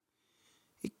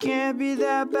It can't be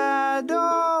that bad,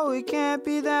 oh, it can't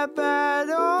be that bad,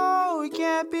 oh, it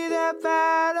can't be that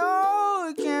bad, oh,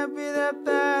 it can't be that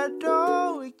bad,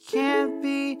 oh, it can't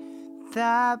be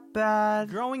that bad.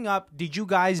 Growing up, did you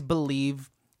guys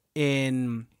believe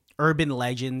in urban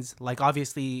legends? Like,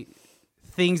 obviously,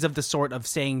 things of the sort of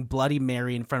saying Bloody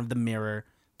Mary in front of the mirror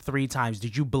 3 times.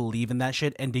 Did you believe in that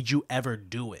shit? And did you ever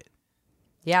do it?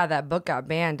 Yeah, that book got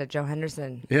banned at Joe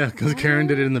Henderson. Yeah, because Karen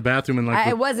did it in the bathroom and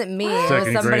It wasn't me. It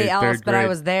was somebody else, but I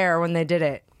was there when they did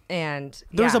it. And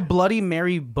There's a Bloody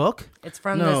Mary book? It's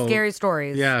from the Scary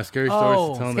Stories. Yeah, Scary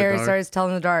Stories to Tell in the Dark. Scary Stories to Tell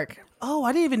in the Dark. Oh,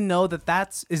 I didn't even know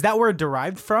that is that where it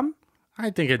derived from? I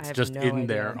think it's just no in idea.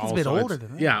 there. It's also. a bit older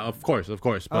than that. Yeah, of course. But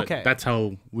Okay. that's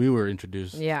how we were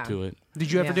introduced to it.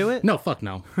 Did you ever do it? No, fuck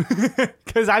no.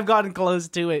 Because I've gotten close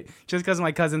to it just because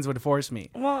my cousins would force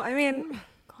me. Well, I mean...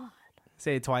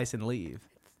 Say it twice and leave.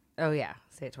 Oh, yeah.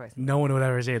 Say it twice. No one would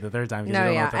ever say it the third time. No,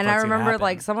 yeah. And I remember,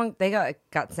 like, someone, they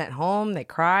got sent home. They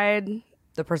cried.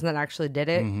 The person that actually did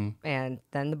it. And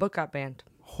then the book got banned.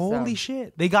 Holy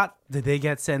shit. Did they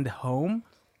get sent home?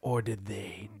 Or did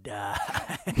they die?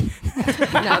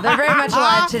 No, they're very much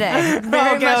alive today.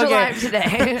 Very much alive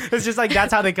today. It's just like,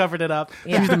 that's how they covered it up.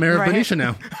 She's the mayor of Benicia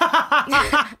now.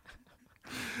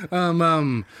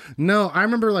 No, I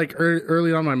remember like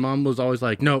early on, my mom was always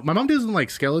like, no, my mom doesn't like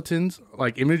skeletons,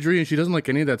 like imagery, and she doesn't like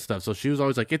any of that stuff. So she was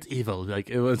always like, it's evil. Like,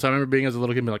 so I remember being as a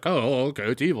little kid, be like, oh, okay,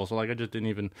 it's evil. So like, I just didn't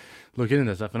even look into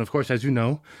that stuff. And of course, as you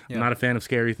know, I'm not a fan of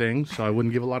scary things, so I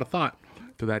wouldn't give a lot of thought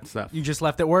to that stuff. You just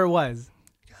left it where it was.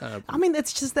 I mean,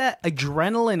 it's just that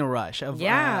adrenaline rush of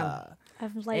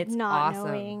of like It's not awesome.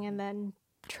 knowing and then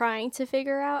trying to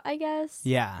figure out, I guess.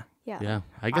 Yeah. Yeah,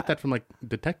 I get that from like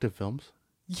detective films.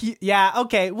 Yeah,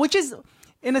 okay. Which is,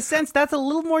 in a sense, that's a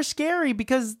little more scary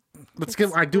because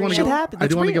I do want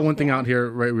to get one thing out here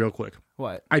real quick.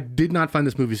 What? I did not find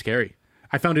this movie scary.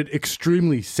 I found it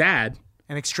extremely sad.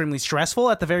 And extremely stressful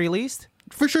at the very least.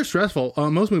 For sure, stressful.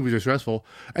 Most movies are stressful,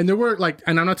 and there were like,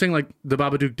 and I'm not saying like the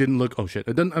Babadook didn't look. Oh shit!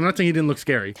 I'm not saying he didn't look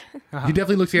scary. He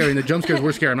definitely looked scary, and the jump scares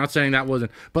were scary. I'm not saying that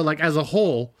wasn't, but like as a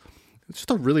whole, it's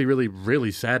just a really, really,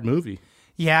 really sad movie.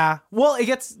 Yeah. Well,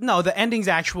 the ending's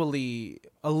actually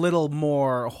a little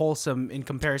more wholesome in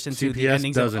comparison to the CPS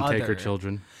endings doesn't of take her other.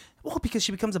 children. Well, because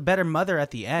she becomes a better mother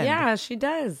at the end. Yeah, she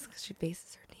does. 'Cause she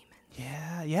faces her demons.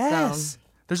 Yeah. Yes.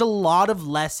 There's a lot of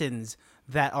lessons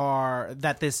that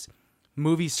this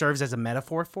movie serves as a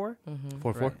metaphor for.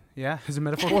 4-4. Yeah, as a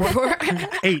metaphor for.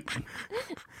 8.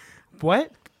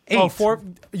 What? 8. Oh, 4.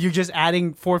 You're just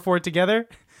adding 4 together?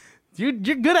 You're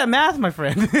good at math, my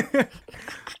friend.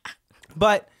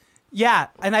 But yeah,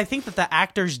 and I think that the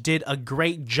actors did a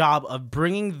great job of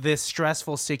bringing this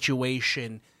stressful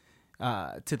situation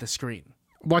to the screen.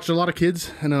 Watched a lot of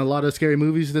kids and a lot of scary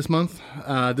movies this month.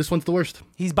 This one's the worst.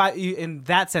 He's in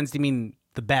that sense, you mean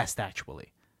the best, actually.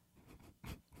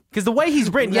 Because the way he's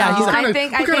written, No, he's I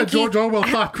think what kind of George Orwell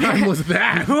thought crime was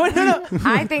that?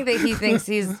 I think that he thinks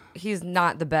he's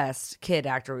not the best kid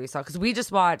actor we saw, because we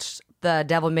just watched The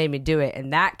Devil Made Me Do It,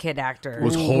 and that kid actor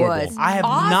Was horrible. I have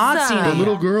not seen The it.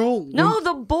 little girl? No,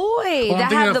 the boy Oh, I'm that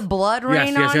thinking had of- the blood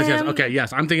rain on yes. him. Okay,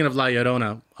 yes. I'm thinking of La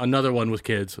Llorona. Another one with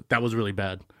kids. That was really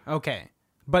bad. Okay.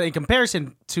 But in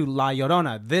comparison to La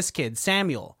Llorona, this kid,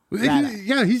 Samuel.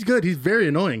 Yeah, he's good. He's very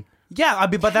annoying. Yeah,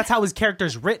 but that's how his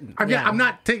character's written. I'm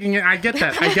not taking it. I get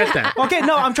that. Okay,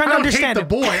 no, I'm trying to understand I don't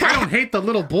hate the boy. I don't hate the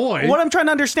little boy. What I'm trying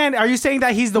to understand, are you saying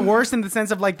that he's the worst in the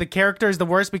sense of like the character is the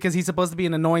worst because he's supposed to be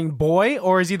an annoying boy,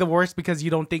 or is he the worst because you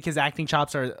don't think his acting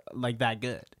chops are like that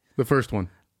good? The first one.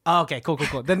 Oh, okay, cool.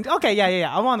 Then okay,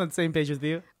 yeah. I'm on the same page with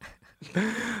you.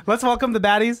 Let's welcome the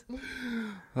baddies.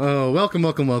 Oh, welcome,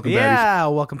 baddies. Yeah,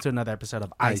 welcome to another episode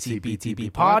of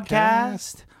ICBTB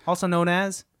Podcast, also known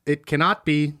as... It cannot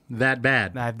be that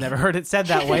bad. I've never heard it said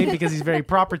that way because he's very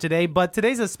proper today, but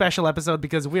today's a special episode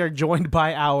because we are joined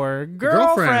by our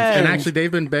girlfriends. And actually,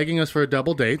 they've been begging us for a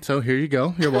double date, so here you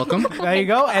go. You're welcome. There you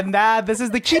go. And this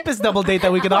is the cheapest double date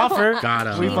that we could offer. Got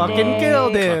him. We fucking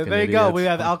killed it. Fucking There you go. idiots. We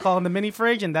have alcohol in the mini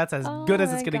fridge, and that's as good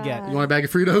as it's my going to get. God. You want a bag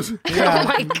of Fritos? Yeah. Oh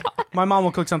my God. My mom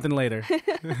will cook something later.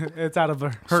 It's out of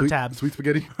her tab. Sweet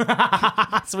spaghetti.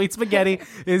 Sweet spaghetti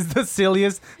is the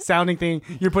silliest sounding thing.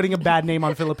 You're putting a bad name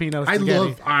on Filipino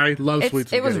spaghetti. I love sweet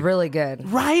spaghetti. It was really good.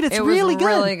 Right? It's It really was good.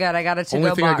 really good. I got a to-go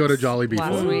Only thing I box go to Jollibee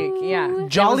last for. week. Yeah,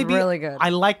 Jollibee, it was really good. I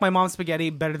like my mom's spaghetti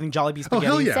better than Jollibee spaghetti.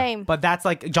 hell yeah. Same. But that's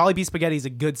like Jollibee spaghetti is a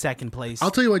good second place.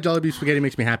 I'll tell you why Jollibee spaghetti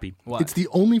makes me happy. What? It's the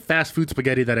only fast food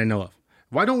spaghetti that I know of.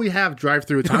 Why don't we have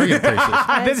drive-through Italian places?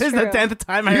 This is the true. 10th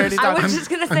time I heard it. I talk. was just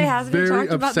gonna say, hasn't he very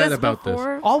talked about upset this about this.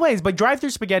 before? Always, but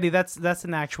drive-through spaghetti, that's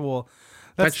an actual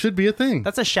That should be a thing.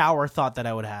 That's a shower thought that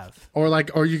I would have.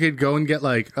 Or you could go and get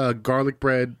like a garlic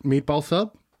bread meatball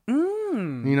sub.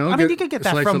 You know, I mean, you could get a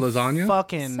that slice from of lasagna.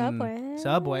 fucking Subway.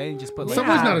 Subway. And just put like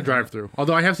Subway's not a drive-through.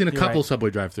 Although I have seen a couple right. Subway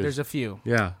drive-throughs. There's a few.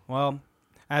 Yeah. Well,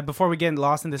 before we get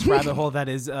lost in this rabbit hole that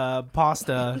is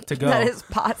pasta to go, That is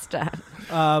pasta.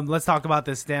 let's talk about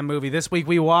this damn movie. This week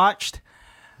we watched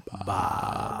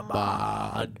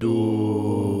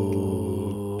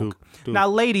Babadook. Now,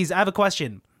 ladies, I have a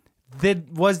question.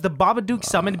 Was the Babadook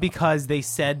summoned because they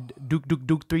said Duke, Duke,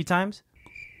 Duke 3 times?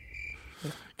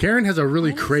 Karen has a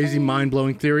really crazy,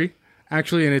 mind-blowing theory,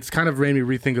 actually, and it's kind of made me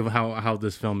rethink of how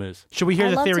this film is. Should we hear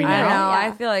I'd the love to theory hear I it. know. now? Yeah.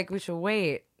 I feel like we should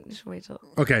wait. We should wait till.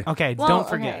 Okay. Okay, Well, don't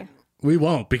forget. okay. We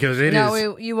won't because it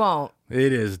is. You won't.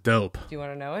 It is dope. Do you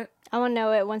want to know it? I want to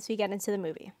know it once we get into the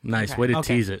movie. Nice Okay. way to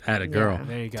Okay. tease it at a girl.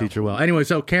 There you go. Teach her well. Anyway,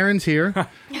 so Karen's here.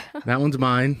 That one's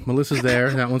mine. Melissa's there.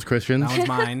 That one's Christian's. That one's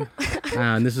mine.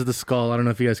 And this is the skull. I don't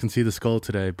know if you guys can see the skull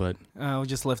today, but We'll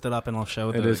just lift it up and I'll show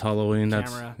it is Halloween.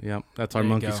 camera. That's our There you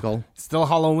monkey go. skull. Still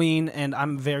Halloween, and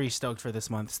I'm very stoked for this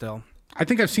month still. I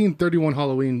think I've seen 31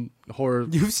 Halloween horror.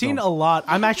 You've seen a films. lot.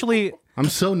 I'm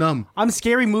so numb. I'm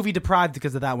scary movie deprived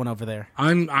because of that one over there.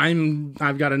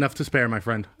 I've got enough to spare, my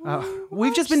friend.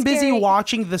 We've just been busy Scary.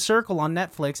 watching The Circle on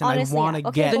Netflix, and Honestly, I want to yeah.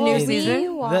 Okay, get The new well, in.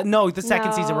 season? The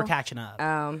second season. We're No. catching up.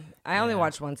 I only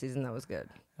watched one season that was good.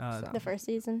 The first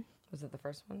season. Was it the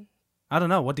first one? I don't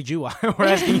know. What did you watch? We're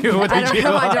asking you. What I did don't you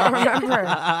know. watch? I don't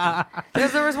remember.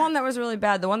 Because there was one that was really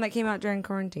bad. The one that came out during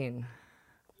quarantine.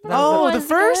 Oh, the was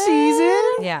first good.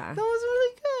 season. Yeah. That was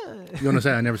really good. You want to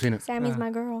say I never seen it? Sammy's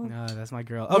my girl. No, that's my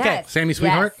girl. Okay, Yes. Sammy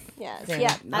Sweetheart? Yes. Same.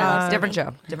 Yeah. I love Sammy. Different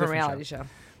show. Different reality show.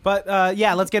 but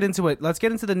yeah, let's get into it. Let's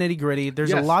get into the nitty gritty.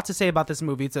 There's a Yes. lot to say about this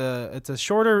movie. It's a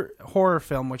shorter horror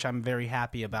film, which I'm very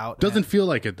happy about. Doesn't feel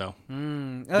like it though.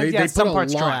 yeah, some put a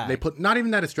parts lot. drag. They put not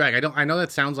even that it's drag. I know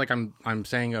that sounds like I'm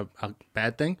saying a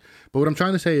bad thing, but what I'm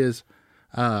trying to say is,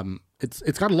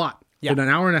 it's got a lot. Yeah. In an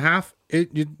hour and a half,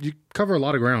 you cover a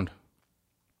lot of ground.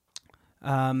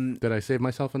 Did I save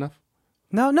myself enough?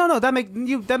 No. That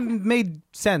made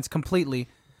sense completely.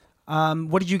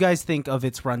 What did you guys think of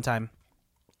its runtime?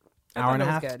 Hour and a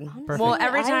half. Good. Perfect. Well,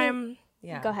 every I- time.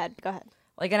 Yeah. Go ahead.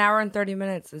 Like an hour and 30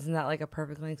 minutes. Isn't that like a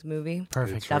perfect length movie?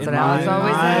 Perfect. That's In what Alex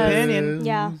always my says. opinion.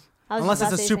 Yeah. I was Unless just it's a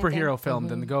about to say the same superhero thing. film,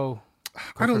 then go.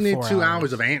 I don't for need 4 2 hours.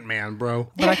 hours of Ant-Man, bro.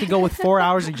 But I could go with 4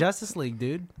 hours of Justice League,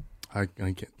 dude. I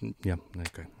get, yeah,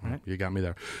 okay. You got me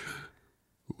there.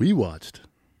 We watched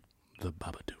The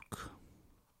Babadook.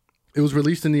 It was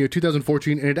released in the year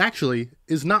 2014, and it actually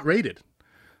is not rated.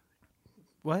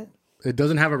 What? It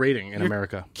doesn't have a rating in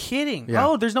America. Kidding. Yeah.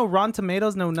 Oh, there's no Rotten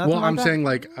Tomatoes, no nothing. Well, like I'm that? saying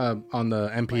like on the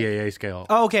MPAA scale.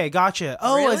 Oh, okay, gotcha.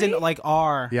 Oh, as in Really? like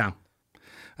R. Yeah.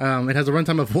 It has a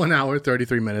runtime of 1 hour,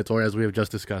 33 minutes, or as we have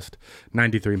just discussed,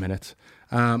 93 minutes.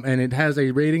 And it has a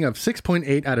rating of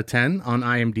 6.8 out of 10 on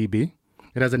IMDb.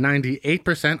 It has a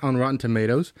 98% on Rotten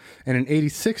Tomatoes and an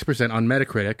 86% on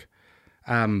Metacritic.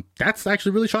 That's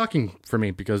actually really shocking for me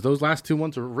because those last two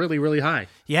ones are really, really high.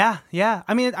 Yeah.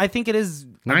 I mean, I think it is.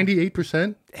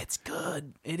 98%? It's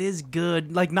good. It is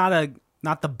good. Like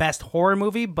not the best horror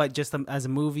movie, but just as a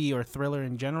movie or thriller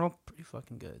in general, pretty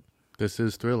fucking good. This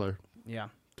is Thriller. Yeah.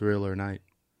 Thriller Night.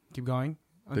 Keep going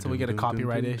until we get a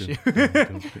copyright issue.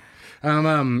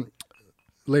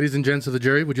 Ladies and gents of the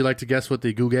jury, would you like to guess what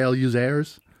the Google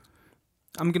users?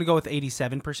 I'm gonna go with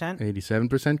 87%.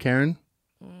 87%. Karen?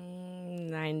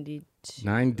 92.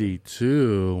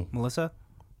 92. Melissa.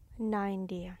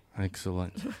 90.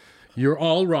 Excellent. You're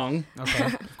all wrong, Okay,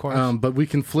 of course. but we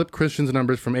can flip Christian's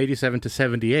numbers from 87 to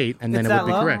 78, and then It's it would that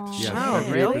be low? correct. Oh, Yes,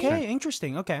 really? 78%. Okay,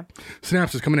 interesting. Okay,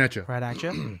 Snaps is coming at you. right at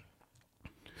you.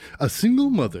 A single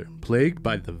mother, plagued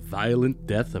by the violent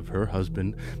death of her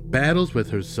husband, battles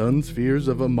with her son's fears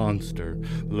of a monster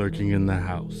lurking in the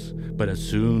house. But as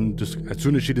soon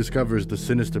as she discovers the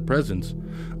sinister presence,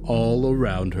 all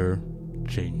around her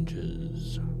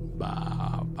changes.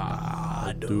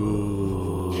 Babadook.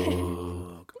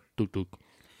 Dook, dook.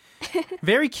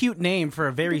 Very cute name for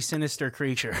a very sinister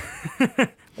creature.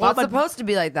 Well, it's supposed to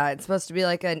be like that. It's supposed to be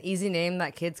like an easy name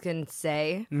that kids can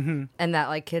say and that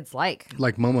like kids like.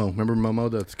 Like Momo. Remember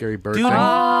Momo, the scary bird Dude, thing?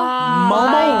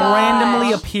 Momo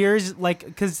randomly appears like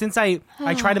because since I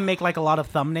try to make like a lot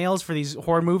of thumbnails for these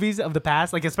horror movies of the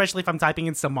past, like especially if I'm typing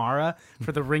in Samara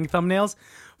for the Ring thumbnails,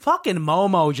 fucking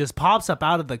Momo just pops up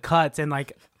out of the cuts and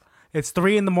like it's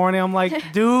 3 a.m. I'm like,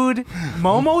 dude,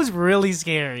 Momo's really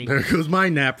scary. There goes my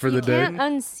nap for the You day. can't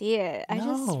unsee it. I No.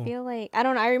 just feel like I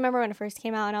don't know. I remember when it first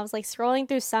came out, and I was like scrolling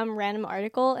through some random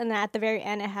article, and then at the very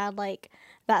end, it had like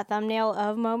that thumbnail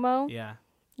of Momo. Yeah.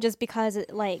 just because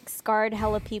it like scarred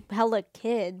hella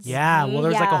kids. Yeah, well,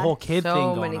 there's like a Yeah. whole kid So thing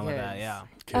going many on with that. kids. Yeah.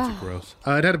 Kids are gross.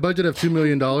 It had a budget of $2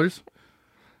 million.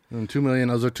 And $2 million,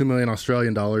 those are 2 million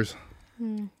Australian dollars.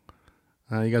 You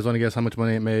guys want to guess how much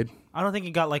money it made? I don't think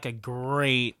it got like a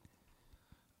great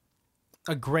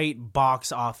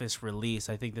box office release.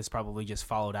 I think this probably just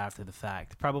followed after the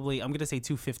fact. Probably, I'm gonna say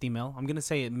 250 mil. I'm gonna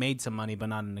say it made some money, but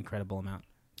not an incredible amount.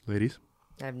 Ladies?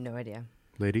 I have no idea.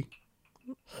 Lady?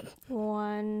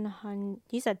 100.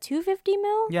 You said 250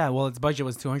 mil? Yeah, well, its budget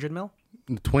was 200 mil.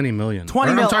 20 million.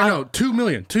 20 Or, mil, I'm sorry, I- no, 2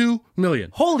 million. 2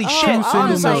 million. Holy shit! Two single I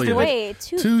was like, million. wait,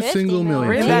 250 single mil.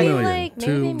 million. Maybe 2 million. like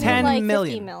maybe they made 10 like 50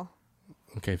 million. mil.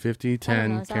 Okay, 50, don't know,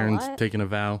 10. is that a Karen's lot? taking a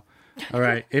vow. All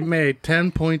right, it made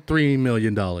 $10.3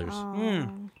 million.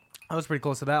 I was pretty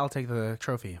close to that. I'll take the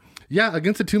trophy. Yeah,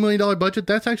 against a $2 million budget,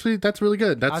 that's really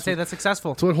good. I'd say that's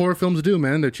successful. That's what horror films do,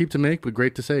 man. They're cheap to make, but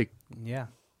great to say. Yeah.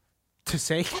 To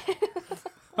say.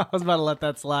 I was about to let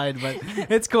that slide, but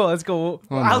it's cool. It's cool.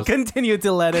 I'll Almost. continue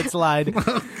to let it slide.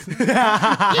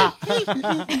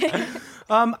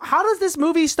 How does this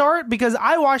movie start? Because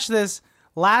I watched this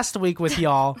last week with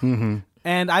y'all,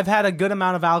 and I've had a good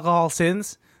amount of alcohol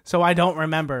since, so I don't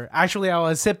remember. Actually, I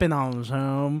was sipping on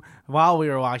some while we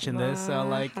were watching this, so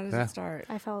like, How does Yeah. it start?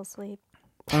 I fell asleep.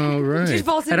 All right. Did you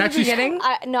fall asleep And at the beginning?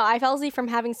 No, I fell asleep from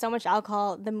having so much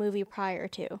alcohol the movie prior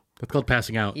to. That's called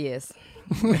passing out. Yes.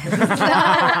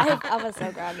 I was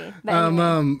so groggy. But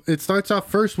anyway. It starts off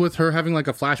first with her having like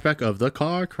a flashback of the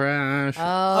car crash,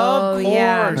 Oh, Of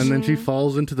yeah. course. and then she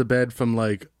falls into the bed from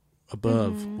like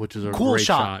above, which is a cool great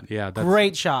shot. Yeah, that's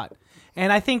Great shot.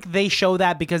 And I think they show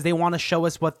that because they want to show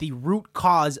us what the root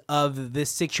cause of this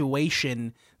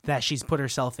situation that she's put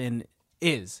herself in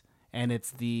is. And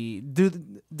it's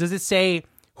does it say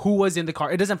who was in the car?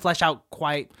 It doesn't flesh out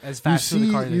quite as You fast who the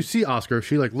see, car is. you see Oscar.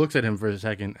 She like looks at him for a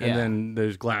second, and Yeah. then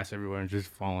there's glass everywhere, and she's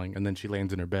falling, and then she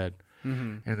lands in her bed,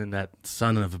 and then that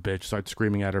son of a bitch starts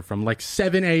screaming at her from like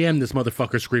 7 a.m. This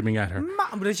motherfucker screaming at her.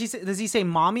 Mom, does he say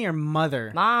mommy or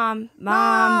mother? Mom.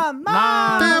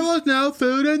 There was no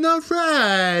food in the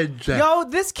fridge. Yo,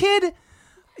 this kid,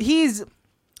 he's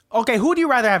okay. Who do you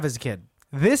rather have as a kid?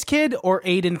 This kid or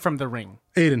Aiden from The Ring?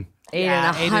 Aiden.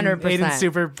 Aiden, 100%. Aiden's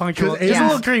super punctual. Because It's a Yeah.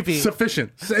 little creepy.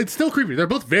 Sufficient. It's still creepy. They're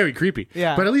both very creepy.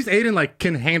 Yeah. But at least Aiden like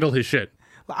can handle his shit.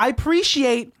 I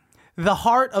appreciate the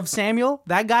heart of Samuel.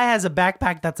 That guy has a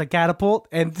backpack that's a catapult,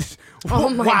 and Oh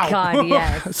my wow. God,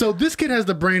 yes. So this kid has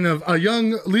the brain of a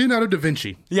young Leonardo da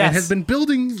Vinci. Yes. And has been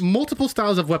building multiple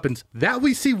styles of weapons that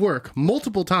we see work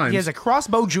multiple times. He has a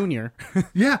crossbow junior.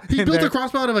 Yeah. He built there. a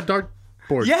crossbow out of a dartboard.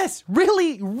 Yes,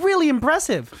 really, really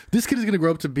impressive. This kid is going to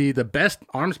grow up to be the best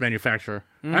arms manufacturer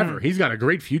ever. He's got a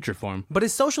great future for him. But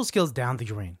his social skills down the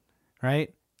drain,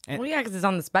 right? Well, yeah, because it's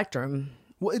on the spectrum.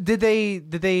 Did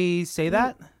they say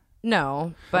that?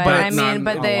 No, but, But I it's mean,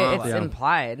 not- but oh, they wow. it's Yeah.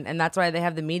 implied, and that's why they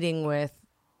have the meeting with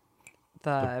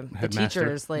the headmaster.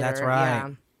 teachers later. That's right.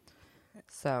 Yeah.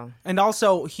 So And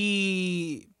also,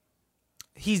 he's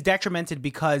detrimented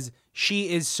because she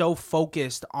is so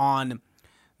focused on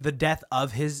the death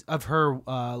of her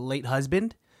late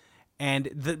husband,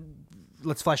 and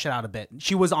let's flesh it out a bit.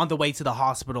 She was on the way to the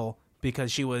hospital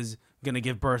because she was gonna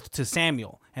give birth to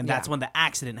Samuel, and that's Yeah. when the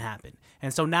accident happened.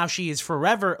 And so now she is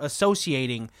forever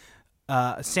associating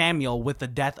Samuel with the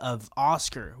death of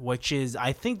Oscar, which is,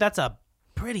 I think that's a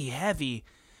pretty heavy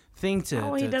thing to.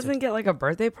 oh, he doesn't get like a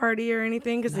birthday party or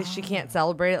anything because she can't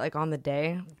celebrate it like on the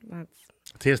day. That's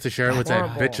He has to share it with that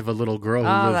Horrible. bitch of a little girl who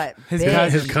oh, lives. that His bitch.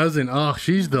 cousin. His cousin. Oh,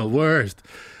 she's the worst.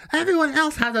 Everyone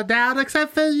else has a dad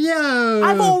except for you.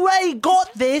 I've already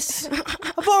got this.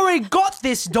 I've already got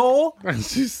this door. And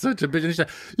she's such a bitch. And she's like,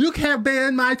 you can't be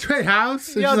in my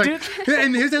treehouse. And, Yo, she's like,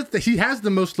 and here's the, he has the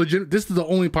most legit. This is the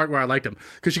only part where I liked him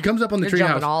because she comes up on the They're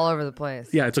jumping treehouse. all over the place.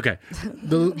 Yeah, it's okay.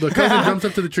 The cousin jumps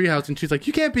up to the treehouse and she's like,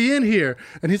 you can't be in here.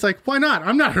 And he's like, why not?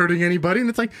 I'm not hurting anybody. And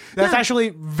it's like, That's yeah,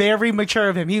 actually very mature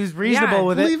of him. He was reasonable Yeah,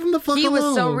 with it. leave him the fuck He alone.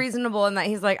 was so reasonable in that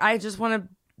he's like, I just want to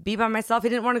be by myself. He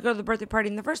didn't want to go to the birthday party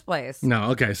in the first place.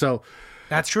 No, okay. So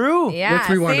That's true. Yeah, Let's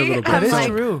rewind a see? little bit. I'm That is like,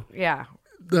 true. Yeah.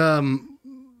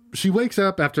 she wakes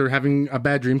up after having a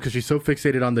bad dream because she's so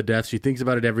fixated on the death. She thinks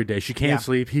about it every day. She can't Yeah.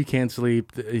 sleep. He can't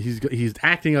sleep. He's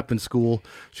acting up in school.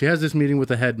 She has this meeting with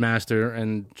the headmaster,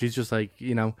 and she's just like,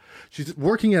 she's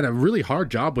working at a really hard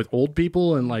job with old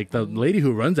people, and like the lady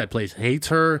who runs that place hates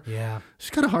her. Yeah.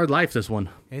 She's got a hard life, this one.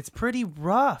 It's pretty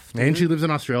rough. And she lives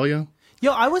in Australia.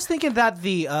 Yo, I was thinking that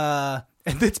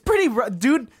it's pretty rough.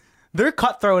 Dude, They're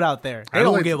cutthroat out there. They I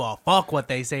don't like- give a fuck what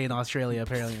they say in Australia,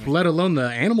 apparently. Let alone the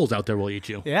animals out there will eat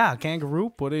you. Yeah, kangaroo,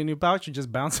 put it in your pouch and just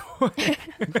bounce away.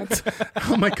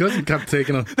 Oh, my cousin kept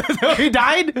taking them. He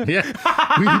died? Yeah,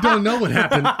 we don't know what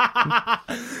happened.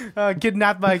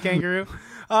 Kidnapped by a kangaroo.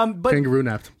 But Kangaroo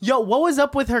napped. yo, what was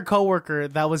up with her coworker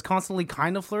that was constantly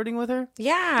kind of flirting with her?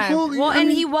 Yeah. Well, Well, I and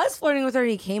mean- he was flirting with her.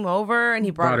 He came over and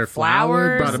he brought her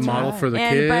flowers. brought a model for the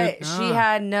and, kid. But she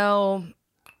had no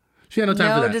She had no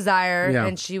time for that. desire, Yeah.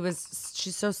 and she's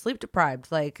so sleep deprived.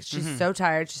 Like she's so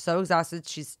tired. She's so exhausted.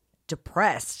 She's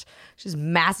depressed. She's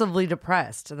massively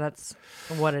depressed. And that's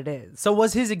what it is. So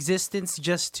was his existence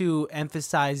just to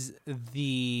emphasize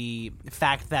the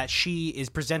fact that she is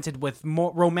presented with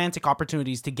more romantic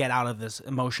opportunities to get out of this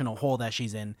emotional hole that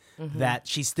she's in, that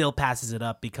she still passes it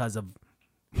up because of,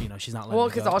 she's not letting Well, it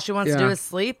because go. all she wants to Yeah. do is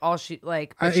sleep. All she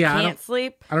but she yeah, I can't don't-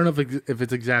 sleep. I don't know if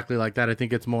it's exactly like that. I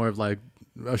think it's more of like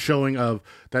a showing of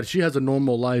that she has a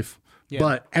normal life,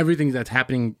 but everything that's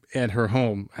happening at her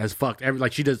home has fucked.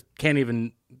 Like she just can't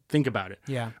even think about it.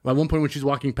 Yeah. At one point when she's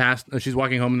walking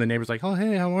home and the neighbor's like, "Oh,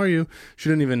 hey, how are you?"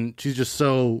 She's just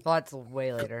so. Well, that's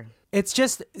way later. It's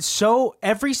just so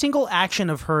every single action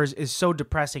of hers is so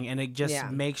depressing, and it just Yeah.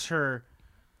 makes her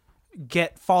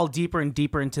fall deeper and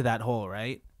deeper into that hole,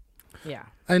 right? Yeah.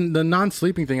 And the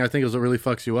non-sleeping thing, I think, is what really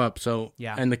fucks you up. So,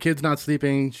 Yeah. And the kid's not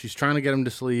sleeping. She's trying to get him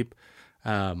to sleep.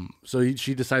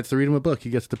 She decides to read him a book. He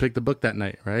gets to pick the book that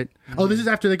night, right? Oh, this is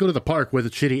after they go to the park with a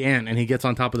shitty aunt, and he gets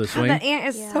on top of the swing. The aunt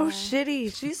is so Yeah.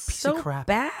 shitty. She's of so crap.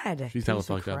 bad. She's hella Piece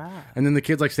of fucked up. crap. And then the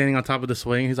kid's like standing on top of the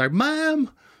swing. He's like,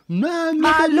 "Mom, look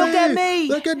at me.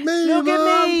 Look at me! Look at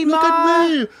Mom, me, Look Ma."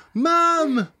 at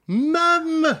me!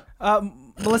 Mom!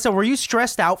 Melissa, were you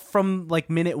stressed out from like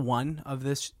minute 1 of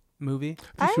this movie?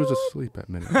 I think she was asleep at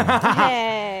minute.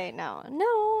 Hey, no,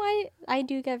 I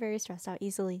do get very stressed out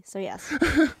easily. So yes,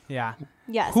 Yeah.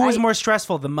 yes. Who was more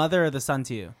stressful, the mother or the son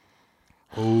to you?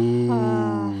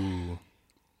 Ooh.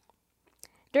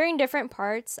 during different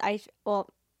parts?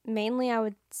 Mainly I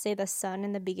would say the son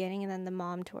in the beginning, and then the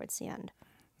mom towards the end.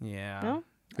 Yeah. No?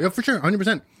 Yeah, for sure,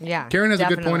 100%. Yeah, Karen has a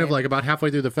good point definitely. of like about halfway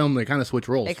through the film, they kind of switch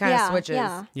roles. It kind of Yeah, switches.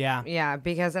 yeah. Yeah. Yeah,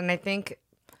 because and I think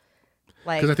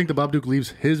like Because I think the Babadook leaves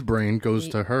his brain, goes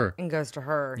to her. and goes to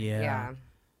her. Yeah. Yeah.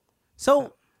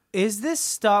 So, is this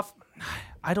stuff?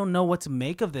 I don't know what to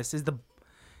make of this.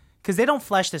 Because they don't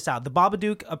flesh this out. The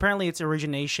Babadook, apparently, its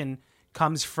origin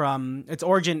comes from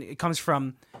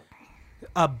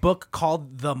a book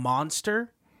called The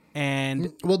Monster,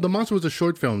 and Well, The Monster was a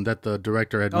short film that the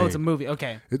director had made. it's a movie.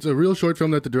 Okay. It's a real short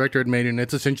film that the director had made, and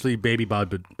it's essentially Baby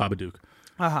Babadook.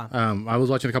 I was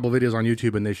watching a couple videos on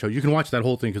YouTube, and they show you can watch that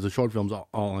whole thing because the short film's all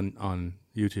on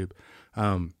YouTube.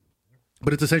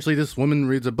 But it's essentially this woman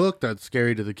reads a book that's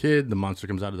scary to the kid. The monster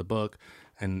comes out of the book,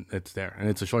 and it's there. And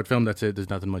it's a short film. That's it. There's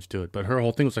nothing much to it. But her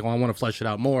whole thing was like, well, I want to flesh it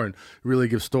out more and really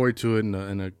give story to it and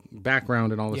a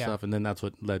background and all this Yeah. stuff. And then that's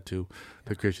what led to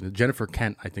the creation. Jennifer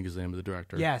Kent, I think, is the name of the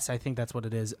director. Yes, I think that's what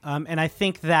it is. And I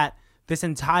think that the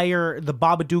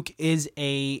Babadook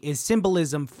is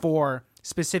symbolism for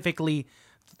specifically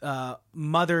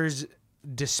mother's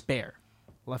despair,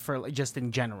 for just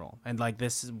in general. And like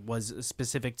this was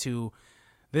specific to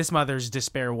this mother's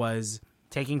despair was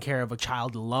taking care of a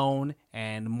child alone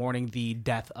and mourning the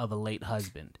death of a late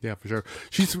husband. Yeah, for sure.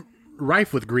 She's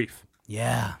rife with grief.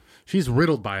 Yeah. She's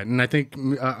riddled by it, and I think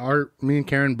me and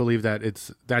Karen believe that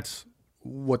that's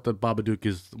what the Babadook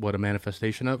is, what a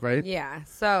manifestation of, right? Yeah.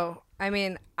 So, I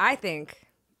mean, I think,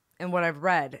 and what I've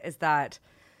read is that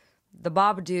the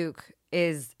Babadook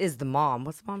is the mom.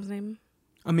 What's the mom's name?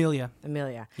 Amelia.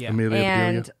 Amelia. Yeah. Amelia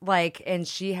And Bedelia. and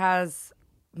she has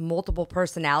multiple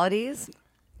personalities,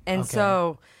 and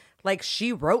so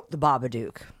she wrote the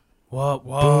Babadook.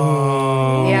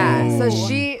 Whoa. Yeah. So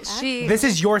she. This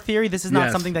is your theory? This is not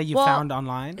Yes. something that you Well, found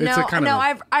online? It's a kind of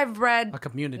a- I've read A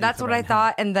community That's what thread, I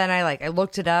thought, and then I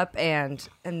looked it up, and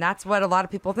that's what a lot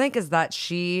of people think is that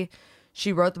she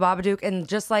wrote the Babadook, and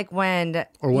just like when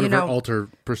or one you of know, her alter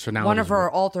personalities. one of her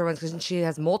alter ones, because she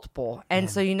has multiple, and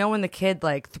so when the kid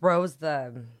throws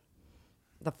the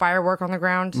firework on the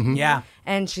ground, Yeah.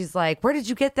 and she's like, "Where did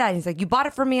you get that?" And he's like, "You bought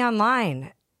it from me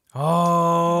online."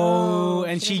 Oh,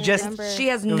 and she she doesn't just remember. She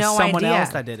has it was no someone idea. else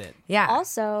that did it. Yeah.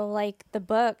 Also, like the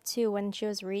book too, when she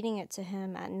was reading it to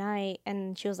him at night,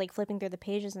 and she was like flipping through the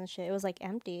pages and shit, it was like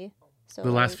empty. So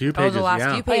The last like, few Oh, pages, the last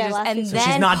yeah. few pages, last and few then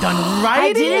pages. She's not done I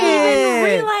writing didn't it. even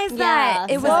realize that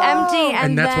Yeah. it was Oh. empty,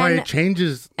 And that's why then- it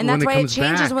changes And when that's it why it comes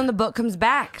changes back. when the book comes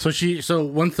back. So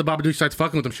once the Babadook starts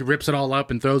fucking with him, she rips it all up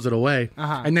and throws it away,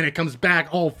 and then it comes back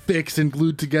all fixed and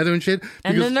glued together and shit.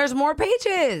 And because- then there's more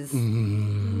pages.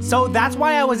 So that's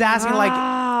why I was asking, like,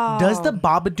 Does the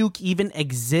Babadook even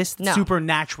exist No.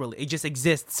 supernaturally? It just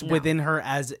exists No. within her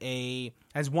as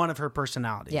one of her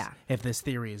personalities. Yeah. If this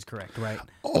theory is correct, right?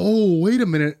 Oh, wait a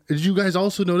minute. Did you guys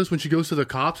also notice when she goes to the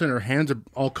cops and her hands are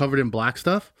all covered in black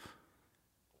stuff?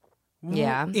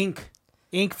 Yeah.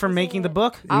 Ink for making the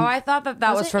book? Oh, I thought that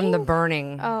Was was it from the ink?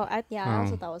 burning. Oh, I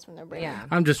also thought it was from their brain. Yeah.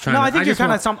 I'm just trying No, to... I think you're just kind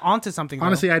want- of onto something. though.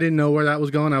 Honestly, I didn't know where that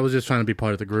was going. I was just trying to be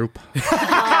part of the group.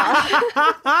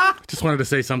 Just wanted to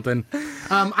say something.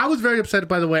 I was very upset,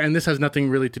 by the way, and this has nothing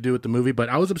really to do with the movie, but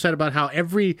I was upset about how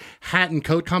every hat and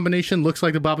coat combination looks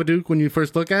like the Babadook when you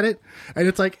first look at it. And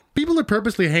it's like, people are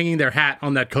purposely hanging their hat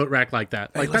on that coat rack like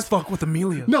that. Like, let's fuck with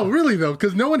Amelia. No, really, though,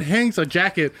 because no one hangs a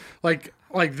jacket like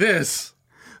this.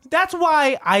 That's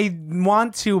why I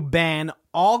want to ban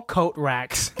all coat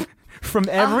racks from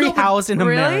every house in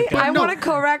Really? America. I no. want a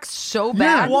Corex so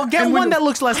bad. Well, get And one when- that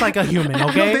looks less like a human,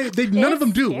 okay? They none of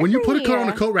them do. When you put a coat scary. on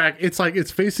a coat rack, it's like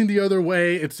it's facing the other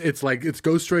way. It's like it's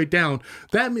goes straight down.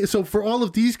 So for all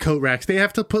of these coat racks, they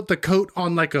have to put the coat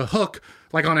on like a hook,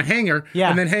 like on a hanger,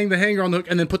 Yeah. and then hang the hanger on the hook,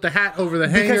 and then put the hat over the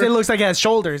hanger. Because it looks like it has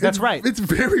shoulders. That's right. It's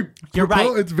very. You're right.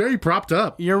 It's very propped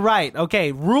up. You're right.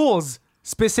 Okay, rules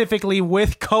specifically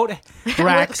with coat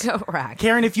racks. Coat rack.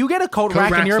 Karen, if you get a coat rack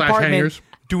in rack your slash apartment, hangers.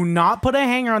 do not put a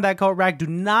hanger on that coat rack. Do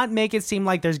not make it seem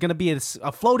like there's going to be a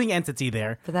floating entity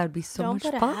there. But that would be so Don't much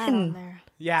put a hat on fun. there.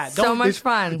 Yeah, So don't. much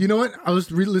fun. You know what? I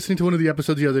was listening to one of the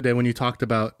episodes the other day when you talked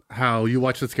about how you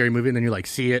watch the scary movie and then you like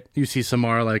see it. You see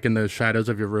Samara like in the shadows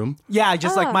of your room. Yeah,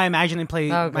 just like my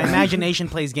Okay. imagination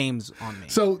plays games on me.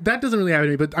 So that doesn't really happen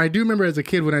to me, but I do remember as a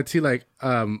kid when I'd see like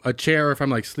a chair, or if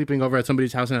I'm like sleeping over at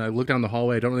somebody's house and I look down the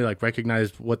hallway, I don't really like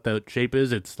recognize what the shape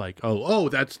is. It's like, oh,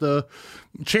 that's the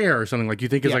chair or something. Like you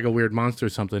think it's Yeah. like a weird monster or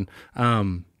something.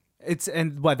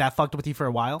 And what, that fucked with you for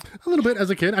a while? A little bit as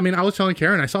a kid. I mean, I was telling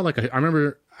Karen, I saw like I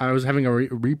remember I was having a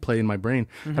replay in my brain,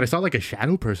 and I saw like a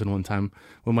shadow person one time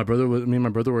when me and my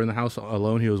brother were in the house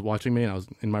alone. He was watching me, and I was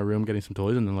in my room getting some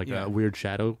toys, and then like a weird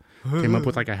shadow came up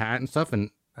with like a hat and stuff,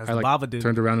 and I the like Babadook.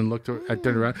 turned around and looked. I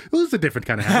turned around. It was a different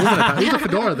kind of hat. It was a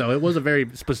fedora though. It was a very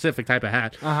specific type of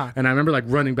hat. And I remember like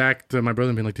running back to my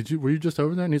brother and being like, "Were you just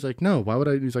over there?" And he's like, "No. Why would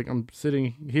I?" He's like, "I'm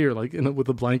sitting here like with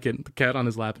a blanket, and the cat on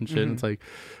his lap and shit." And it's like,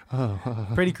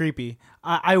 Pretty creepy.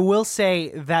 I will say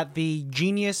that the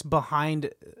genius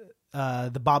behind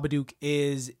the Babadook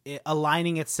is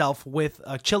aligning itself with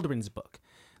a children's book.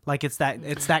 Like it's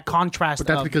that contrast. but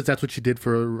that's of, because that's what she did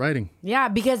for writing. Yeah,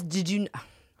 because did you?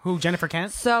 who, Jennifer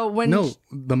Kent? So when No,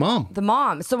 the mom. the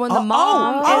mom. So when Oh, the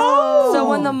mom, oh, is, so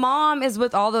when the mom is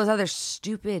with all those other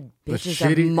stupid bitches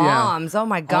shitty- of moms. Oh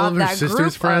my god, All of her that sister's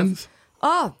group friends.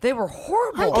 They were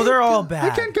horrible. Oh, they're all I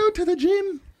bad. can't go to the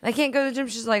gym. I can't go to the gym.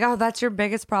 She's like, oh, that's your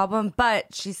biggest problem.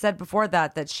 But she said before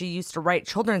that she used to write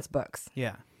children's books.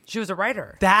 Yeah. She was a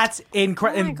writer. That's Oh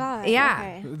incredible. my god.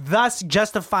 Yeah. Okay. Thus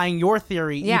justifying your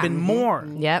theory Yeah. even more.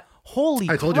 Yep. Holy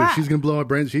I told you crap. she's gonna blow our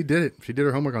brains. She did it. She did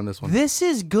her homework on this one. This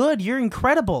is good. You're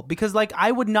incredible. Because, like,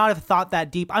 I would not have thought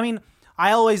that deep. I mean,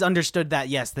 I always understood that,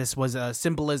 yes, this was a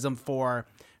symbolism for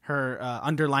her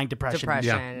underlying depression.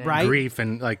 Depression. Yeah, Right? grief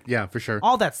and like for sure.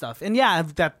 All that stuff. And yeah,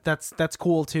 that's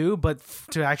cool too. But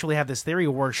to actually have this theory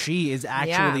where she is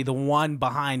actually Yeah. the one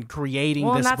behind creating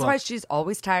Well, this and that's book. why she's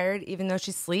always tired, even though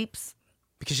she sleeps.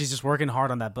 Because she's just working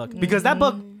hard on that book. Because that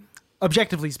book,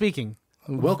 objectively speaking,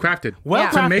 Well crafted.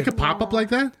 Well To make crafted. a pop up like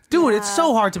that, dude, it's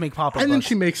so hard to make pop-up and then books.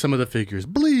 she makes some of the figures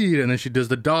bleed, and then she does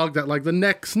the dog that like the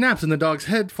neck snaps and the dog's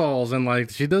head falls, and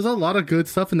like she does a lot of good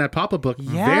stuff in that pop up book.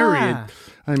 Yeah. Very.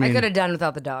 I mean, I could have done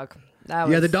without the dog. That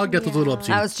was, yeah, the dog death was a little That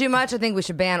obscene. was too much. I think we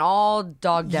should ban all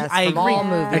dog deaths I from agree. all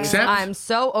movies. Except- I'm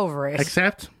so over it.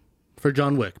 Except for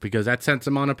John Wick, because that sends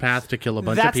him on a path to kill a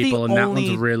bunch of That's the people, and that only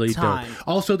one's really time. dope.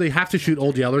 Also, they have to shoot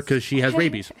Old Yeller because she has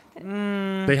rabies.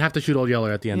 They have to shoot Old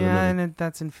Yeller at the end of the yeah, movie. and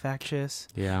that's infectious.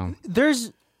 Yeah.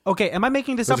 There's okay. Am I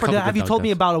making this There's up, a or couple have good you dog told me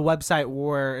deaths. about a website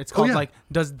where it's called yeah. like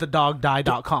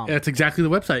doesthedogdie.com? That's exactly the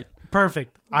website.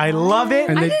 Perfect. I love it.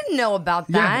 And I they- didn't know about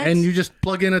Yeah, that. and you just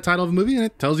plug in a title of a movie and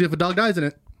it tells you if a dog dies in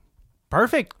it.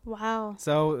 Perfect. Wow.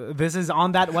 So this is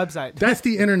on that website. That's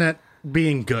the internet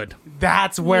being good.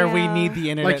 That's where we Yeah. need the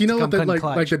internet. Like you know to what the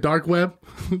come like the dark web?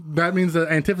 That means the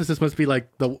antithesis must be like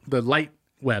the light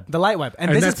web. the light web, and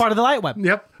And this is that's- part of the light web.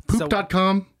 Yep.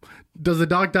 Poop.com.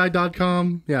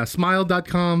 Doesthedogdie.com. Yeah,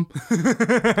 smile.com.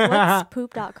 What's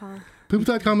poop.com?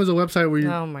 Poop.com is a website where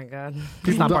you oh my god.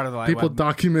 It's not part of the light people web.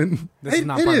 document. This is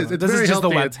not It part is. of the It's This very is just the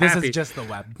healthy. web. It's This happy. is just the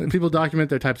web. And people document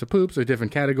their types of poops. There's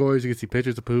different categories. You can see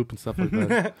pictures of poop and stuff like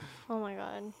that. Oh my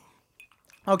god.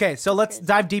 Okay, so let's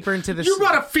dive deeper into this. You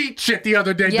brought a feet shit the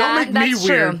other day. Yeah, Don't make me that's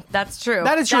weird. true. That's true.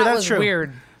 That is true, that's was true.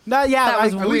 weird. Yeah, That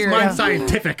was At least weird. mine's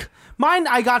scientific. Mine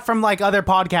I got from like other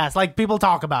podcasts. Like people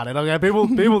talk about it. Okay, people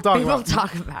talk People about it.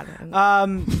 talk about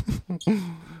it.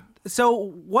 So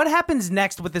what happens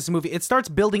next with this movie? It starts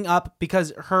building up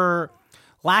because her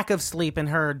lack of sleep and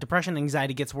her depression and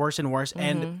anxiety gets worse and worse,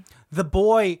 and the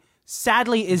boy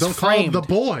sadly is Don't framed. call him the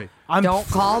boy. Don't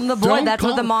call him the boy. Don't That's what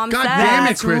call- the mom God said. damn it,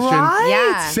 That's Christian. right.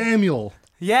 Yeah. Samuel.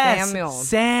 Yes,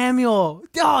 Samuel.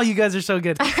 Oh, you guys are so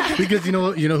good. Because you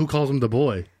know who calls him the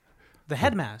boy? The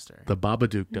headmaster. The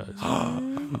Babadook does.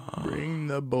 Bring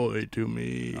the boy to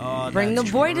me. Bring the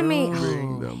boy to me.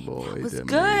 Bring the boy It was to me.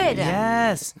 good.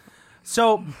 Yes.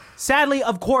 So sadly,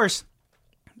 of course,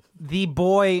 the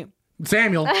boy.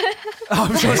 Samuel.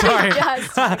 I'm so sorry.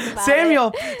 Just talking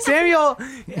about Samuel,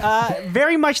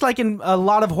 very much like in a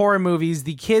lot of horror movies,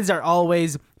 the kids are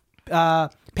always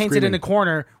painted in Screaming. a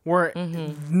corner where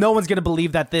no one's going to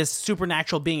believe that this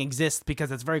supernatural being exists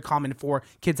because it's very common for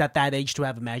kids at that age to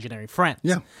have imaginary friends.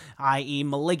 Yeah. I.e.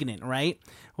 Malignant, right?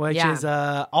 Which Yeah. is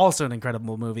also an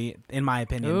incredible movie, in my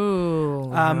opinion.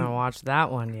 Ooh, I haven't watched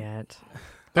that one yet.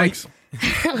 Thanks.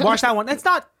 Watch that one. It's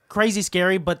not crazy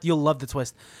scary, but you'll love the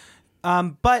twist.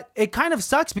 But it kind of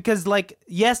sucks because, like,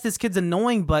 yes, this kid's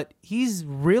annoying, but he's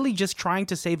really just trying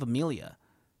to save Amelia.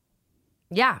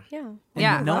 Yeah. Yeah.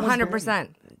 Yeah, no one's 100%.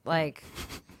 Like,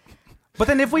 But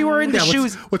then if we were in the Yeah,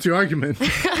 shoes, what's your argument?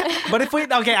 but if we,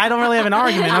 okay, I don't really have an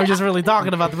argument. I'm just really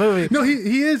talking about the movie. No,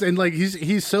 he is, and like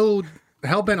he's so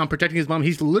hell bent on protecting his mom.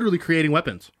 He's literally creating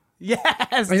weapons. Yes,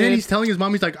 And dude. then he's telling his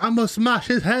mom, he's like, "I'm gonna smash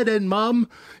his head in, mom."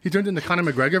 He turns into Conor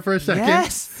McGregor for a second.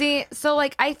 Yes. see, so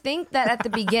like, I think that at the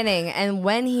beginning and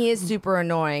when he is super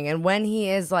annoying and when he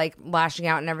is like lashing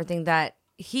out and everything, that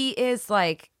he is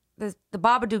like, the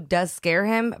Babadook does scare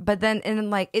him, but then, and then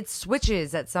like, it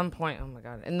switches at some point. Oh my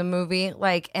God. In the movie,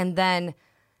 like, and then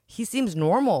he seems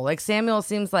normal. Like, Samuel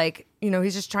seems like,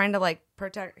 he's just trying to like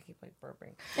protect. I keep like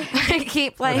burping. I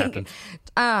keep like,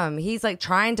 he's like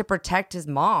trying to protect his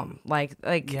mom. Like,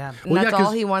 Yeah. and Well, that's yeah, 'cause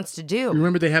all he wants to do.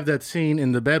 Remember, they have that scene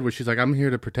in the bed where she's like, "I'm here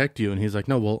to protect you," and he's like,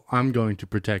 "No, well, I'm going to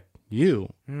protect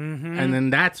you." Mm-hmm. And then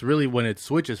that's really when it